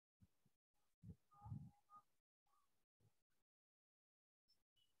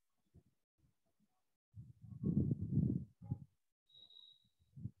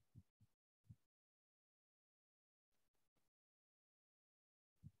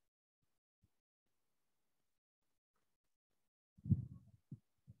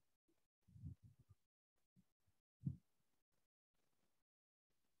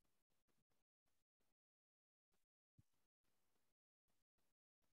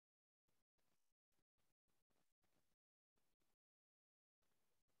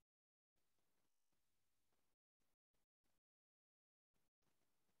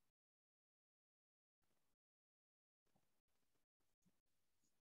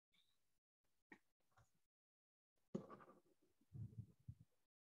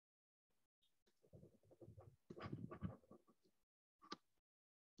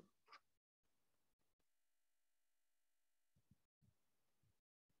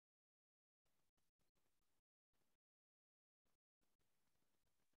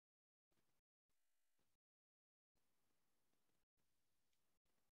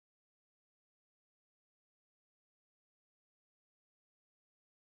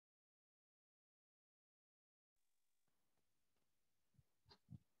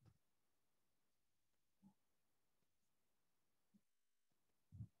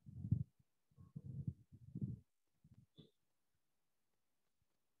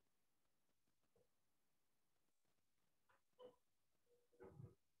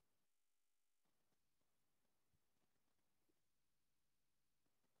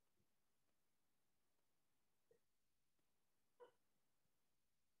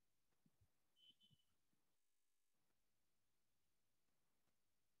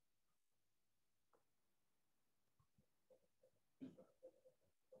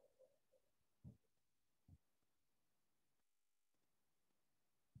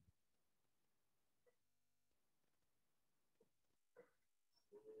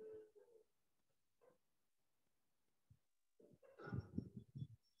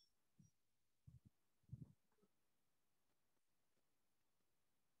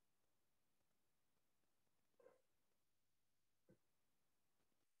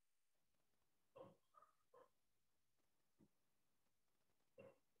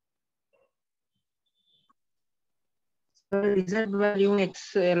 Z வேல்யூ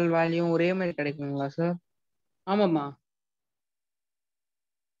XL வேல்யூ ஒரே மாதிரி கிடைக்குங்களா சார்? ஆமாம்மா,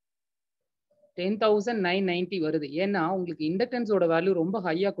 10,990 வருது. ஏன்னா உங்களுக்கு இண்டக்டன்ஸோட வேல்யூ ரொம்ப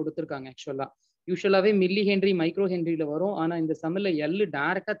ஹையா கொடுத்துருக்காங்க ஆக்சுவலா. யூஸ்வலாவே மில்லி ஹென்றி மைக்ரோ ஹென்ரியில வரும். ஆனா இந்த சம்மில் எல்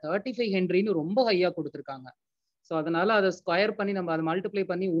டைரக்டா 35 ஹென்ரின்னு ரொம்ப ஹையா கொடுத்துருக்காங்க. ஸோ அதனால அதை ஸ்கொயர் பண்ணி நம்ம அதை மல்டிப்ளை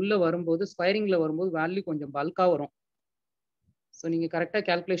பண்ணி உள்ள வரும்போது ஸ்கொயரிங்ல வரும்போது வேல்யூ கொஞ்சம் பல்கா வரும். ஸோ நீங்க கரெக்டா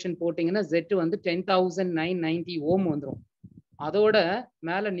கால்குலேஷன் போட்டீங்கன்னா Z வந்து 10,990 ஓம் வந்துடும். அதோட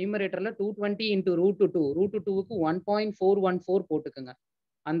மேல நியூமரேட்டர்ல 220 இன்டூ √2 √2க்கு 1.414 போட்டுக்கோங்க.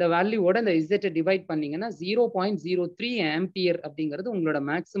 அந்த வேல்யூவோட இந்த Z டிவைட் பண்ணீங்கன்னா 0.03 ஆம்பியர் அப்படிங்கிறது உங்களோட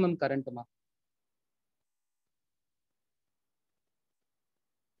மேக்ஸிமம் கரண்ட்மா.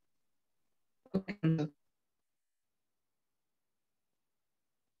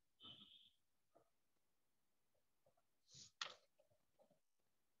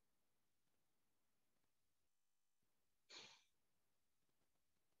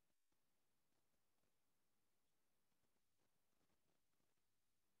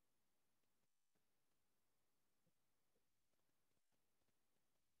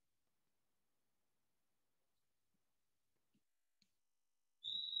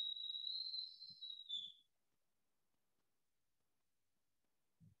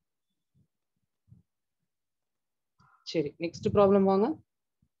 சரி, நெக்ஸ்ட் ப்ராப்ளம் வாங்க.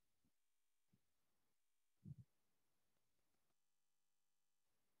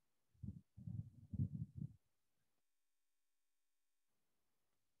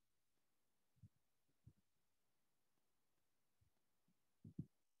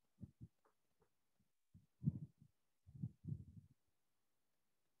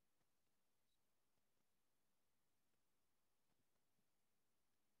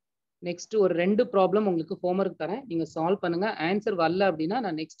 நெக்ஸ்ட் ஒரு 2 ப்ராப்ளம் உங்களுக்கு ஹோம்ஒர்க் தரேன். நீங்க சால்வ் பண்ணுங்க. ஆன்சர் வரல அப்படின்னா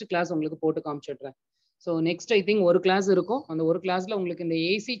நான் நெக்ஸ்ட் கிளாஸ் உங்களுக்கு போட்டு காமிச்சிடுறேன். ஸோ நெக்ஸ்ட் ஐ திங்க் ஒரு கிளாஸ் இருக்கும். அந்த ஒரு கிளாஸ்ல உங்களுக்கு இந்த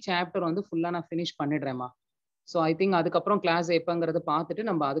ஏசி சாப்டர் வந்து ஃபுல்லா நான் ஃபினிஷ் பண்ணிடுறேன்மா. ஸோ ஐ திங்க் அதுக்கப்புறம் கிளாஸ் எப்பங்கிறத பார்த்துட்டு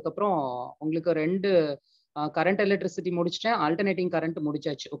நம்ம அதுக்கப்புறம் உங்களுக்கு 2 கரண்ட் எலக்ட்ரிசிட்டி முடிச்சிட்டேன், ஆல்டர்னேட்டிங் கரண்ட்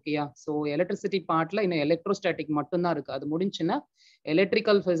முடிச்சாச்சு. ஓகேயா? ஸோ எலக்ட்ரிசிட்டி பார்ட்ல இன்னும் எலக்ட்ரோஸ்டாட்டிக் மட்டும் தான் இருக்கு. அது முடிஞ்சுன்னா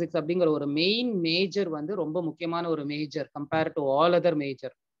எலக்ட்ரிக்கல் பிசிக்ஸ் அப்படிங்கிற ஒரு மெயின் மேஜர் வந்து ரொம்ப முக்கியமான ஒரு major compare to all other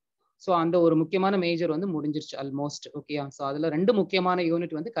major. So அந்த ஒரு முக்கியமான மேஜர் வந்து முடிஞ்சிருச்சு ஆல்மோஸ்ட். ஓகேயா? ஸோ அதுல 2 முக்கியமான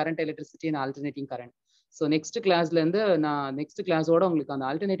யூனிட் வந்து current electricity and alternating current. So next கிளாஸ்ல இருந்து நான் நெக்ஸ்ட் கிளாஸோட உங்களுக்கு அந்த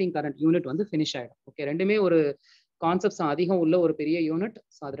ஆல்டர்னேட்டிங் கரண்ட் யூனிட் வந்து ஃபினிஷ் ஆயிடும். ஓகே, ரெண்டுமே ஒரு கான்செப்ட்ஸ் அதிகம் உள்ள ஒரு பெரிய யூனிட்.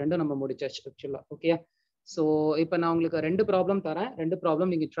 ஸோ அது ரெண்டும் நம்ம முடிச்சாச்சு ஆக்சுவலா. ஓகே, ஸோ இப்போ நான் உங்களுக்கு 2 ப்ராப்ளம் தரேன். 2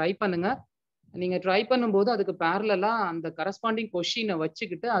 ப்ராப்ளம் நீங்க ட்ரை பண்ணுங்க. நீங்க ட்ரை பண்ணும்போது அதுக்கு பேரலா அந்த கரஸ்பாண்டிங் கொஸ்டினை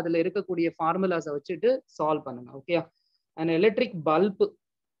வச்சுக்கிட்டு அதுல இருக்கக்கூடிய ஃபார்முலாஸை வச்சுட்டு சால்வ் பண்ணுங்க. Okay,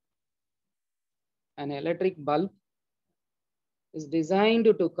 an electric bulb is designed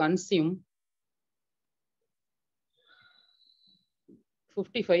to consume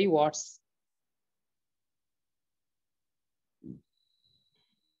 55 watts.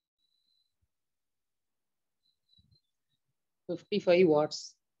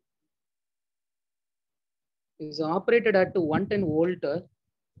 Is operated at 110 volt.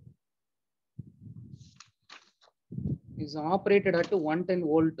 Is operated at 110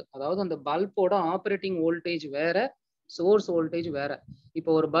 volt. அதாவது அந்த பல்போட ஆப்ரேட்டிங் வோல்டேஜ் வேற, சோர்ஸ் வோல்டேஜ் வேற.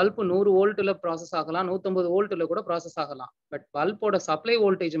 இப்போ ஒரு பல்ப் 100 வோல்ட்ல ப்ராசஸ் ஆகலாம், 150 வோல்ட்ல கூட ப்ராசஸ் ஆகலாம். பட் பல்போட சப்ளை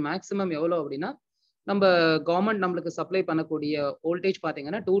வோல்டேஜ் மேக்ஸிமம் எவ்வளோ அப்படின்னா நம்ம கவர்மெண்ட் நம்மளுக்கு சப்ளை பண்ணக்கூடிய வோல்டேஜ்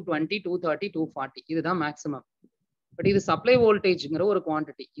பார்த்தீங்கன்னா 220, 230, 240 இதுதான் மேக்ஸிமம். பட் இது சப்ளை வோல்டேஜ்ங்கிற ஒரு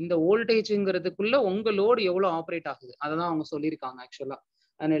குவான்டிட்டி. இந்த வோல்டேஜ்ங்கிறதுக்குள்ள உங்க லோடு எவ்வளோ ஆப்ரேட் ஆகுது அதை தான் அவங்க சொல்லியிருக்காங்க ஆக்சுவலா.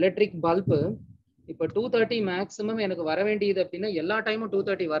 அந்த எலக்ட்ரிக் பல்பு இப்போ 230 மேக்ஸிமம் எனக்கு வர வேண்டியது அப்படின்னா எல்லா டைமும்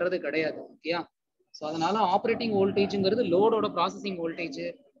 230 வர்றது கிடையாது. ஓகேயா? ஸோ அதனால operating வோல்டேஜ்ங்கிறது லோடோட processing voltage.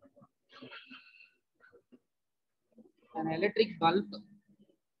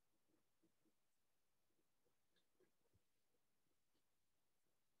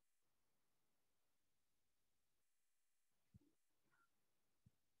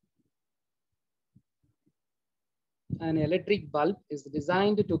 an electric bulb is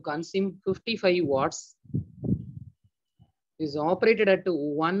designed to consume 55 watts, is operated at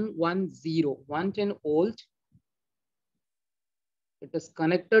 110 volt. It is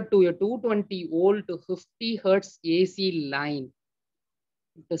connected to a 220 volt 50 hertz AC line.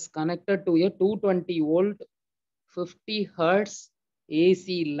 It is connected to a 220 volt 50 hertz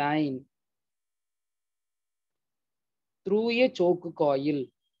AC line through a choke coil.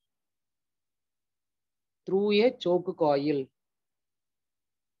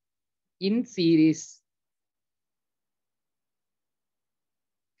 In series.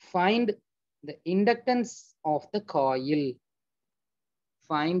 Find the inductance of the coil.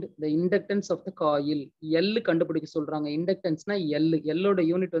 find the inductance of the coil. L கண்டுபிடிக்க சொல்றாங்க. இண்டக்டன்ஸ்னா L. L ஓட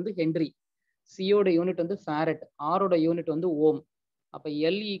unit வந்து Henry, C ஓட unit வந்து farad, R ஓட unit வந்து ஓம். அப்ப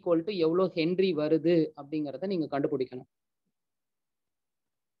L equal to எவ்வளோ ஹென்றி வருது அப்படிங்கிறத நீங்க கண்டுபிடிக்கணும்.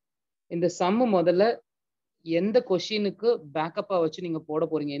 இந்த சம்மு முதல்ல எந்த கொஸ்டினுக்கு பேக்கப்பா வச்சு நீங்க போட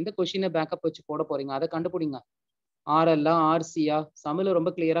போறீங்க, எந்த கொஸ்டினை பேக்கப் வச்சு போட போறீங்க அதை கண்டுபிடிங்க. ஆர்எல்லா ஆர்சியா சம்மில் ரொம்ப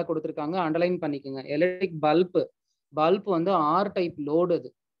கிளியரா கொடுத்துருக்காங்க, அண்டர்லைன் பண்ணிக்கோங்க. எலக்ட்ரிக் பல்ப் வந்து ஆர் டைப் லோடு. அது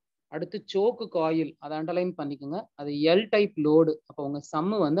அடுத்து சோக்கு காயில் அதை அண்டர்லைன் பண்ணிக்கோங்க, அது எல் டைப் லோடு. அப்போ உங்க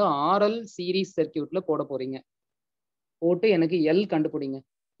சம்மு வந்து ஆர்எல் சீரீஸ் சர்க்கியூட்ல போட போறீங்க. போட்டு எனக்கு எல் கண்டுபிடிங்க.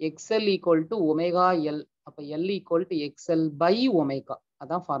 XL equal to omega L. அப்போ L equal to XL by omega,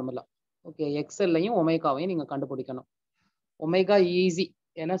 அதான் ஃபார்முலா. ஓகே, எக்ஸ்எல்லையும் ஒமேகாவையும் நீங்க கண்டுபிடிக்கணும். ஒமேகா ஈஸி,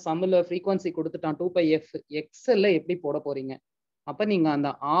 ஏன்னா சம்மில் ஃப்ரீக்வன்சி கொடுத்துட்டான் 2πf. எக்ஸ்எல்ல எப்படி போட போறீங்க? அப்ப நீங்க அந்த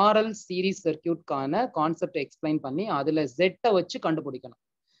ஆர்எல் சீரீஸ் சர்க்கியூட்கான கான்செப்ட் எக்ஸ்பிளைன் பண்ணி அதுல ஜெட்டை வச்சு கண்டுபிடிக்கணும்.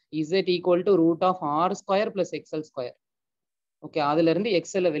 Z equal to root of R square plus XL square. Okay, அதுல இருந்து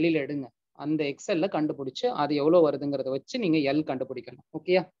எக்ஸ்எல்ல வெளியில எடுங்க. அந்த எக்ஸ்எல்ல கண்டுபிடிச்சு அது எவ்வளவு வருதுங்கிறத வச்சு நீங்க எல் கண்டுபிடிக்கணும்.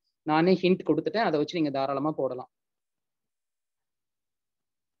 ஓகேயா, நானே ஹிண்ட் கொடுத்துட்டேன், அதை வச்சு நீங்க தாராளமா போடலாம்.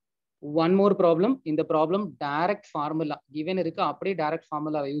 One more problem. இந்த ப்ராப்ளம் டைரக்ட் ஃபார்முலா கிவன் இருக்கு, அப்படியே டைரக்ட்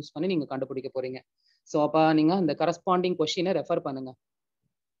ஃபார்முலாவை யூஸ் பண்ணி நீங்க கண்டுபிடிக்க போறீங்க. ஸோ அப்போ நீங்க இந்த கரஸ்பாண்டிங் கொஸ்டினை ரெஃபர் பண்ணுங்க.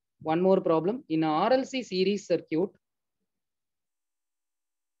 One more problem. In RLC series circuit,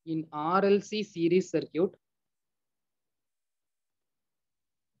 in RLC series circuit,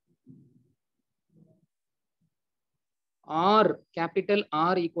 R, capital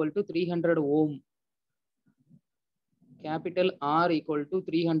R equal to 300 ohm. Capital R equal to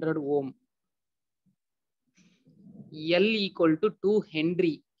 300 ohm. L equal to 2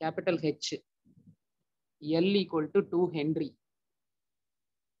 Henry. Capital H. L equal to 2 Henry.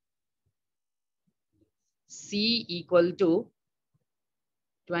 C equal to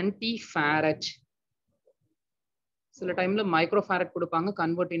 20 farad. சில டைம்ல micro farad கொடுப்பாங்க,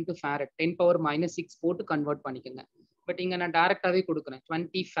 convert into farad, 10⁻⁻6 போட்டு convert பண்ணிக்கோங்க. But இங்க நான் டைரக்டாவே கொடுக்குறேன்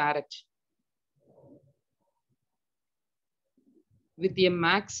 20 farad with a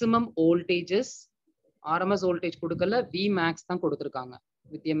maximum voltages. RMS voltage கொடுக்கல, V max தான் கொடுத்திருக்காங்க.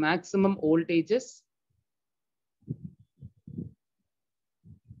 with a maximum voltages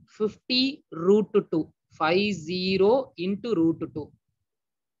 50√2, 50 into √2,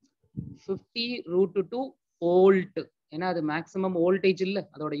 50√2 volt. ஏன்னா அது மேக்ஸிமம் வோல்டேஜ் இல்ல,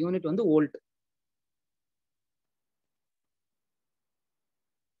 அதோட யூனிட் வந்து volt.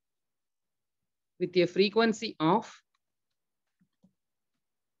 with a frequency of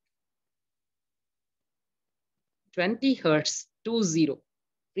 20 Hz, 20.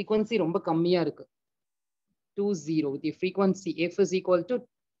 frequency ரொம்ப கம்மியா இருக்கு, 20 with a frequency f is equal to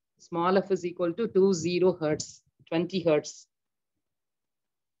small f is equal to 20 Hz, 20 Hz.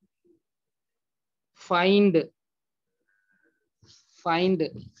 Find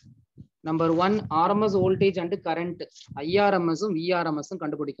number 1 RMS voltage and current. IRMS um VRMS உம்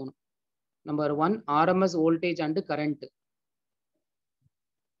கண்டுபிடிக்கணும். number 1 RMS voltage and current.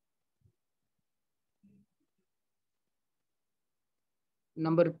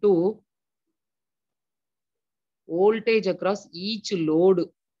 number 2 voltage across each load,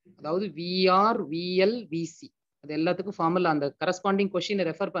 அதாவது VR, VL, VC. அது எல்லாத்துக்கும் formula அந்த corresponding கொஸ்டினை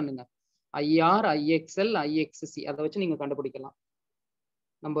refer பண்ணுங்க. IR, IXL, IXC அதை வச்சு நீங்க கண்டுபிடிக்கலாம்.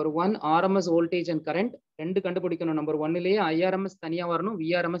 Number 1 RMS voltage and current ரெண்டு கண்டுபிடிக்கணும். நம்பர் 1லயே IRMS தனியா வரணும்,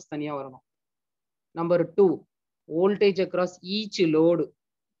 VRMS தனியா வரணும். Number 2 voltage across each load,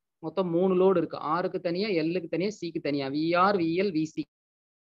 மொத்தம் 3 லோடு இருக்கு, Rக்கு தனியா, Lக்கு தனியா, Cக்கு தனியா, VR, VL, VC.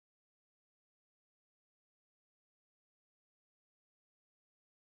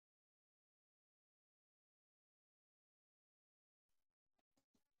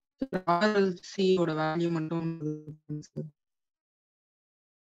 RLC ஓட வேல்யூ மட்டும்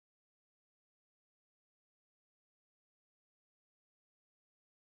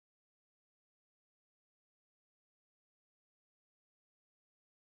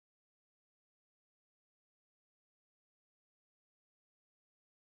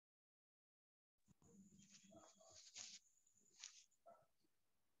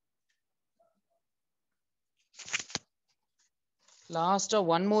லாஸ்டா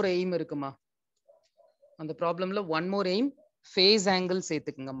ஒன் மோர் எய்ம் இருக்குமா அந்த ப்ராப்ளம்ல, one more aim phase angle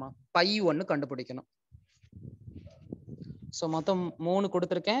சேர்த்துக்குங்கம்மா. By ஒன்னு கண்டுபிடிக்கணும். ஸோ மொத்தம் 3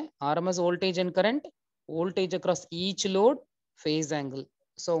 கொடுத்துருக்கேன். RMS voltage and current, voltage across each load, phase angle.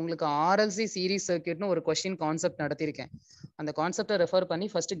 So உங்களுக்கு RLC சீரீஸ் சர்க்கியூட்னு ஒரு கொஸ்டின் கான்செப்ட் நடத்தியிருக்கேன். அந்த கான்செப்டை ரெஃபர் பண்ணி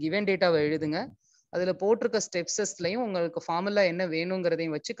ஃபர்ஸ்ட் கிவன் டேட்டாவை எழுதுங்க. அதில் போட்டிருக்க ஸ்டெப்ஸஸ்லையும் உங்களுக்கு ஃபார்முலா என்ன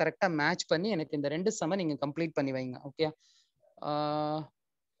வேணுங்கிறதையும் வச்சு கரெக்டாக மேட்ச் பண்ணி எனக்கு இந்த 2 சம நீங்கள் கம்ப்ளீட் பண்ணி வைங்க. Okay,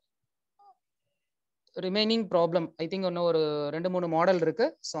 remaining problem I think இன்னும் ஒரு 2-3 மாடல் இருக்கு.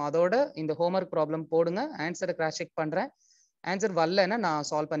 ஸோ அதோட இந்த ஹோம்ஒர்க் ப்ராப்ளம் போடுங்க, ஆன்சரை கிராஸ் செக் பண்றேன். ஆன்சர் வரலன்னா நான்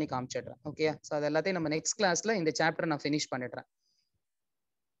சால்வ் பண்ணி காமிச்சிடுறேன். ஓகே, ஸோ அது எல்லாத்தையும் நம்ம நெக்ஸ்ட் கிளாஸ்ல இந்த சாப்டர் நான் ஃபினிஷ் பண்ணிடுறேன்.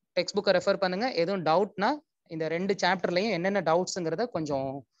 டெக்ஸ்ட் புக்கை ரெஃபர் பண்ணுங்க. எதுவும் டவுட்னா இந்த 2 சாப்டர்லையும் என்னென்ன டவுட்ஸுங்கிறத கொஞ்சம்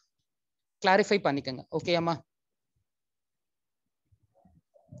கிளாரிஃபை பண்ணிக்கோங்க. ஓகேம்மா?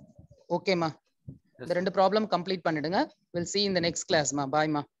 ஓகேம்மா, இந்த 2 ப்ராப்ளம் கம்ப்ளீட் பண்ணிடுங்க. Will see in the next classமா.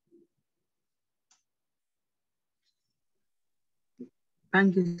 பாய்மா.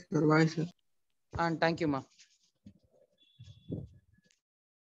 Thank you sir. Bye sir. Thank you ma.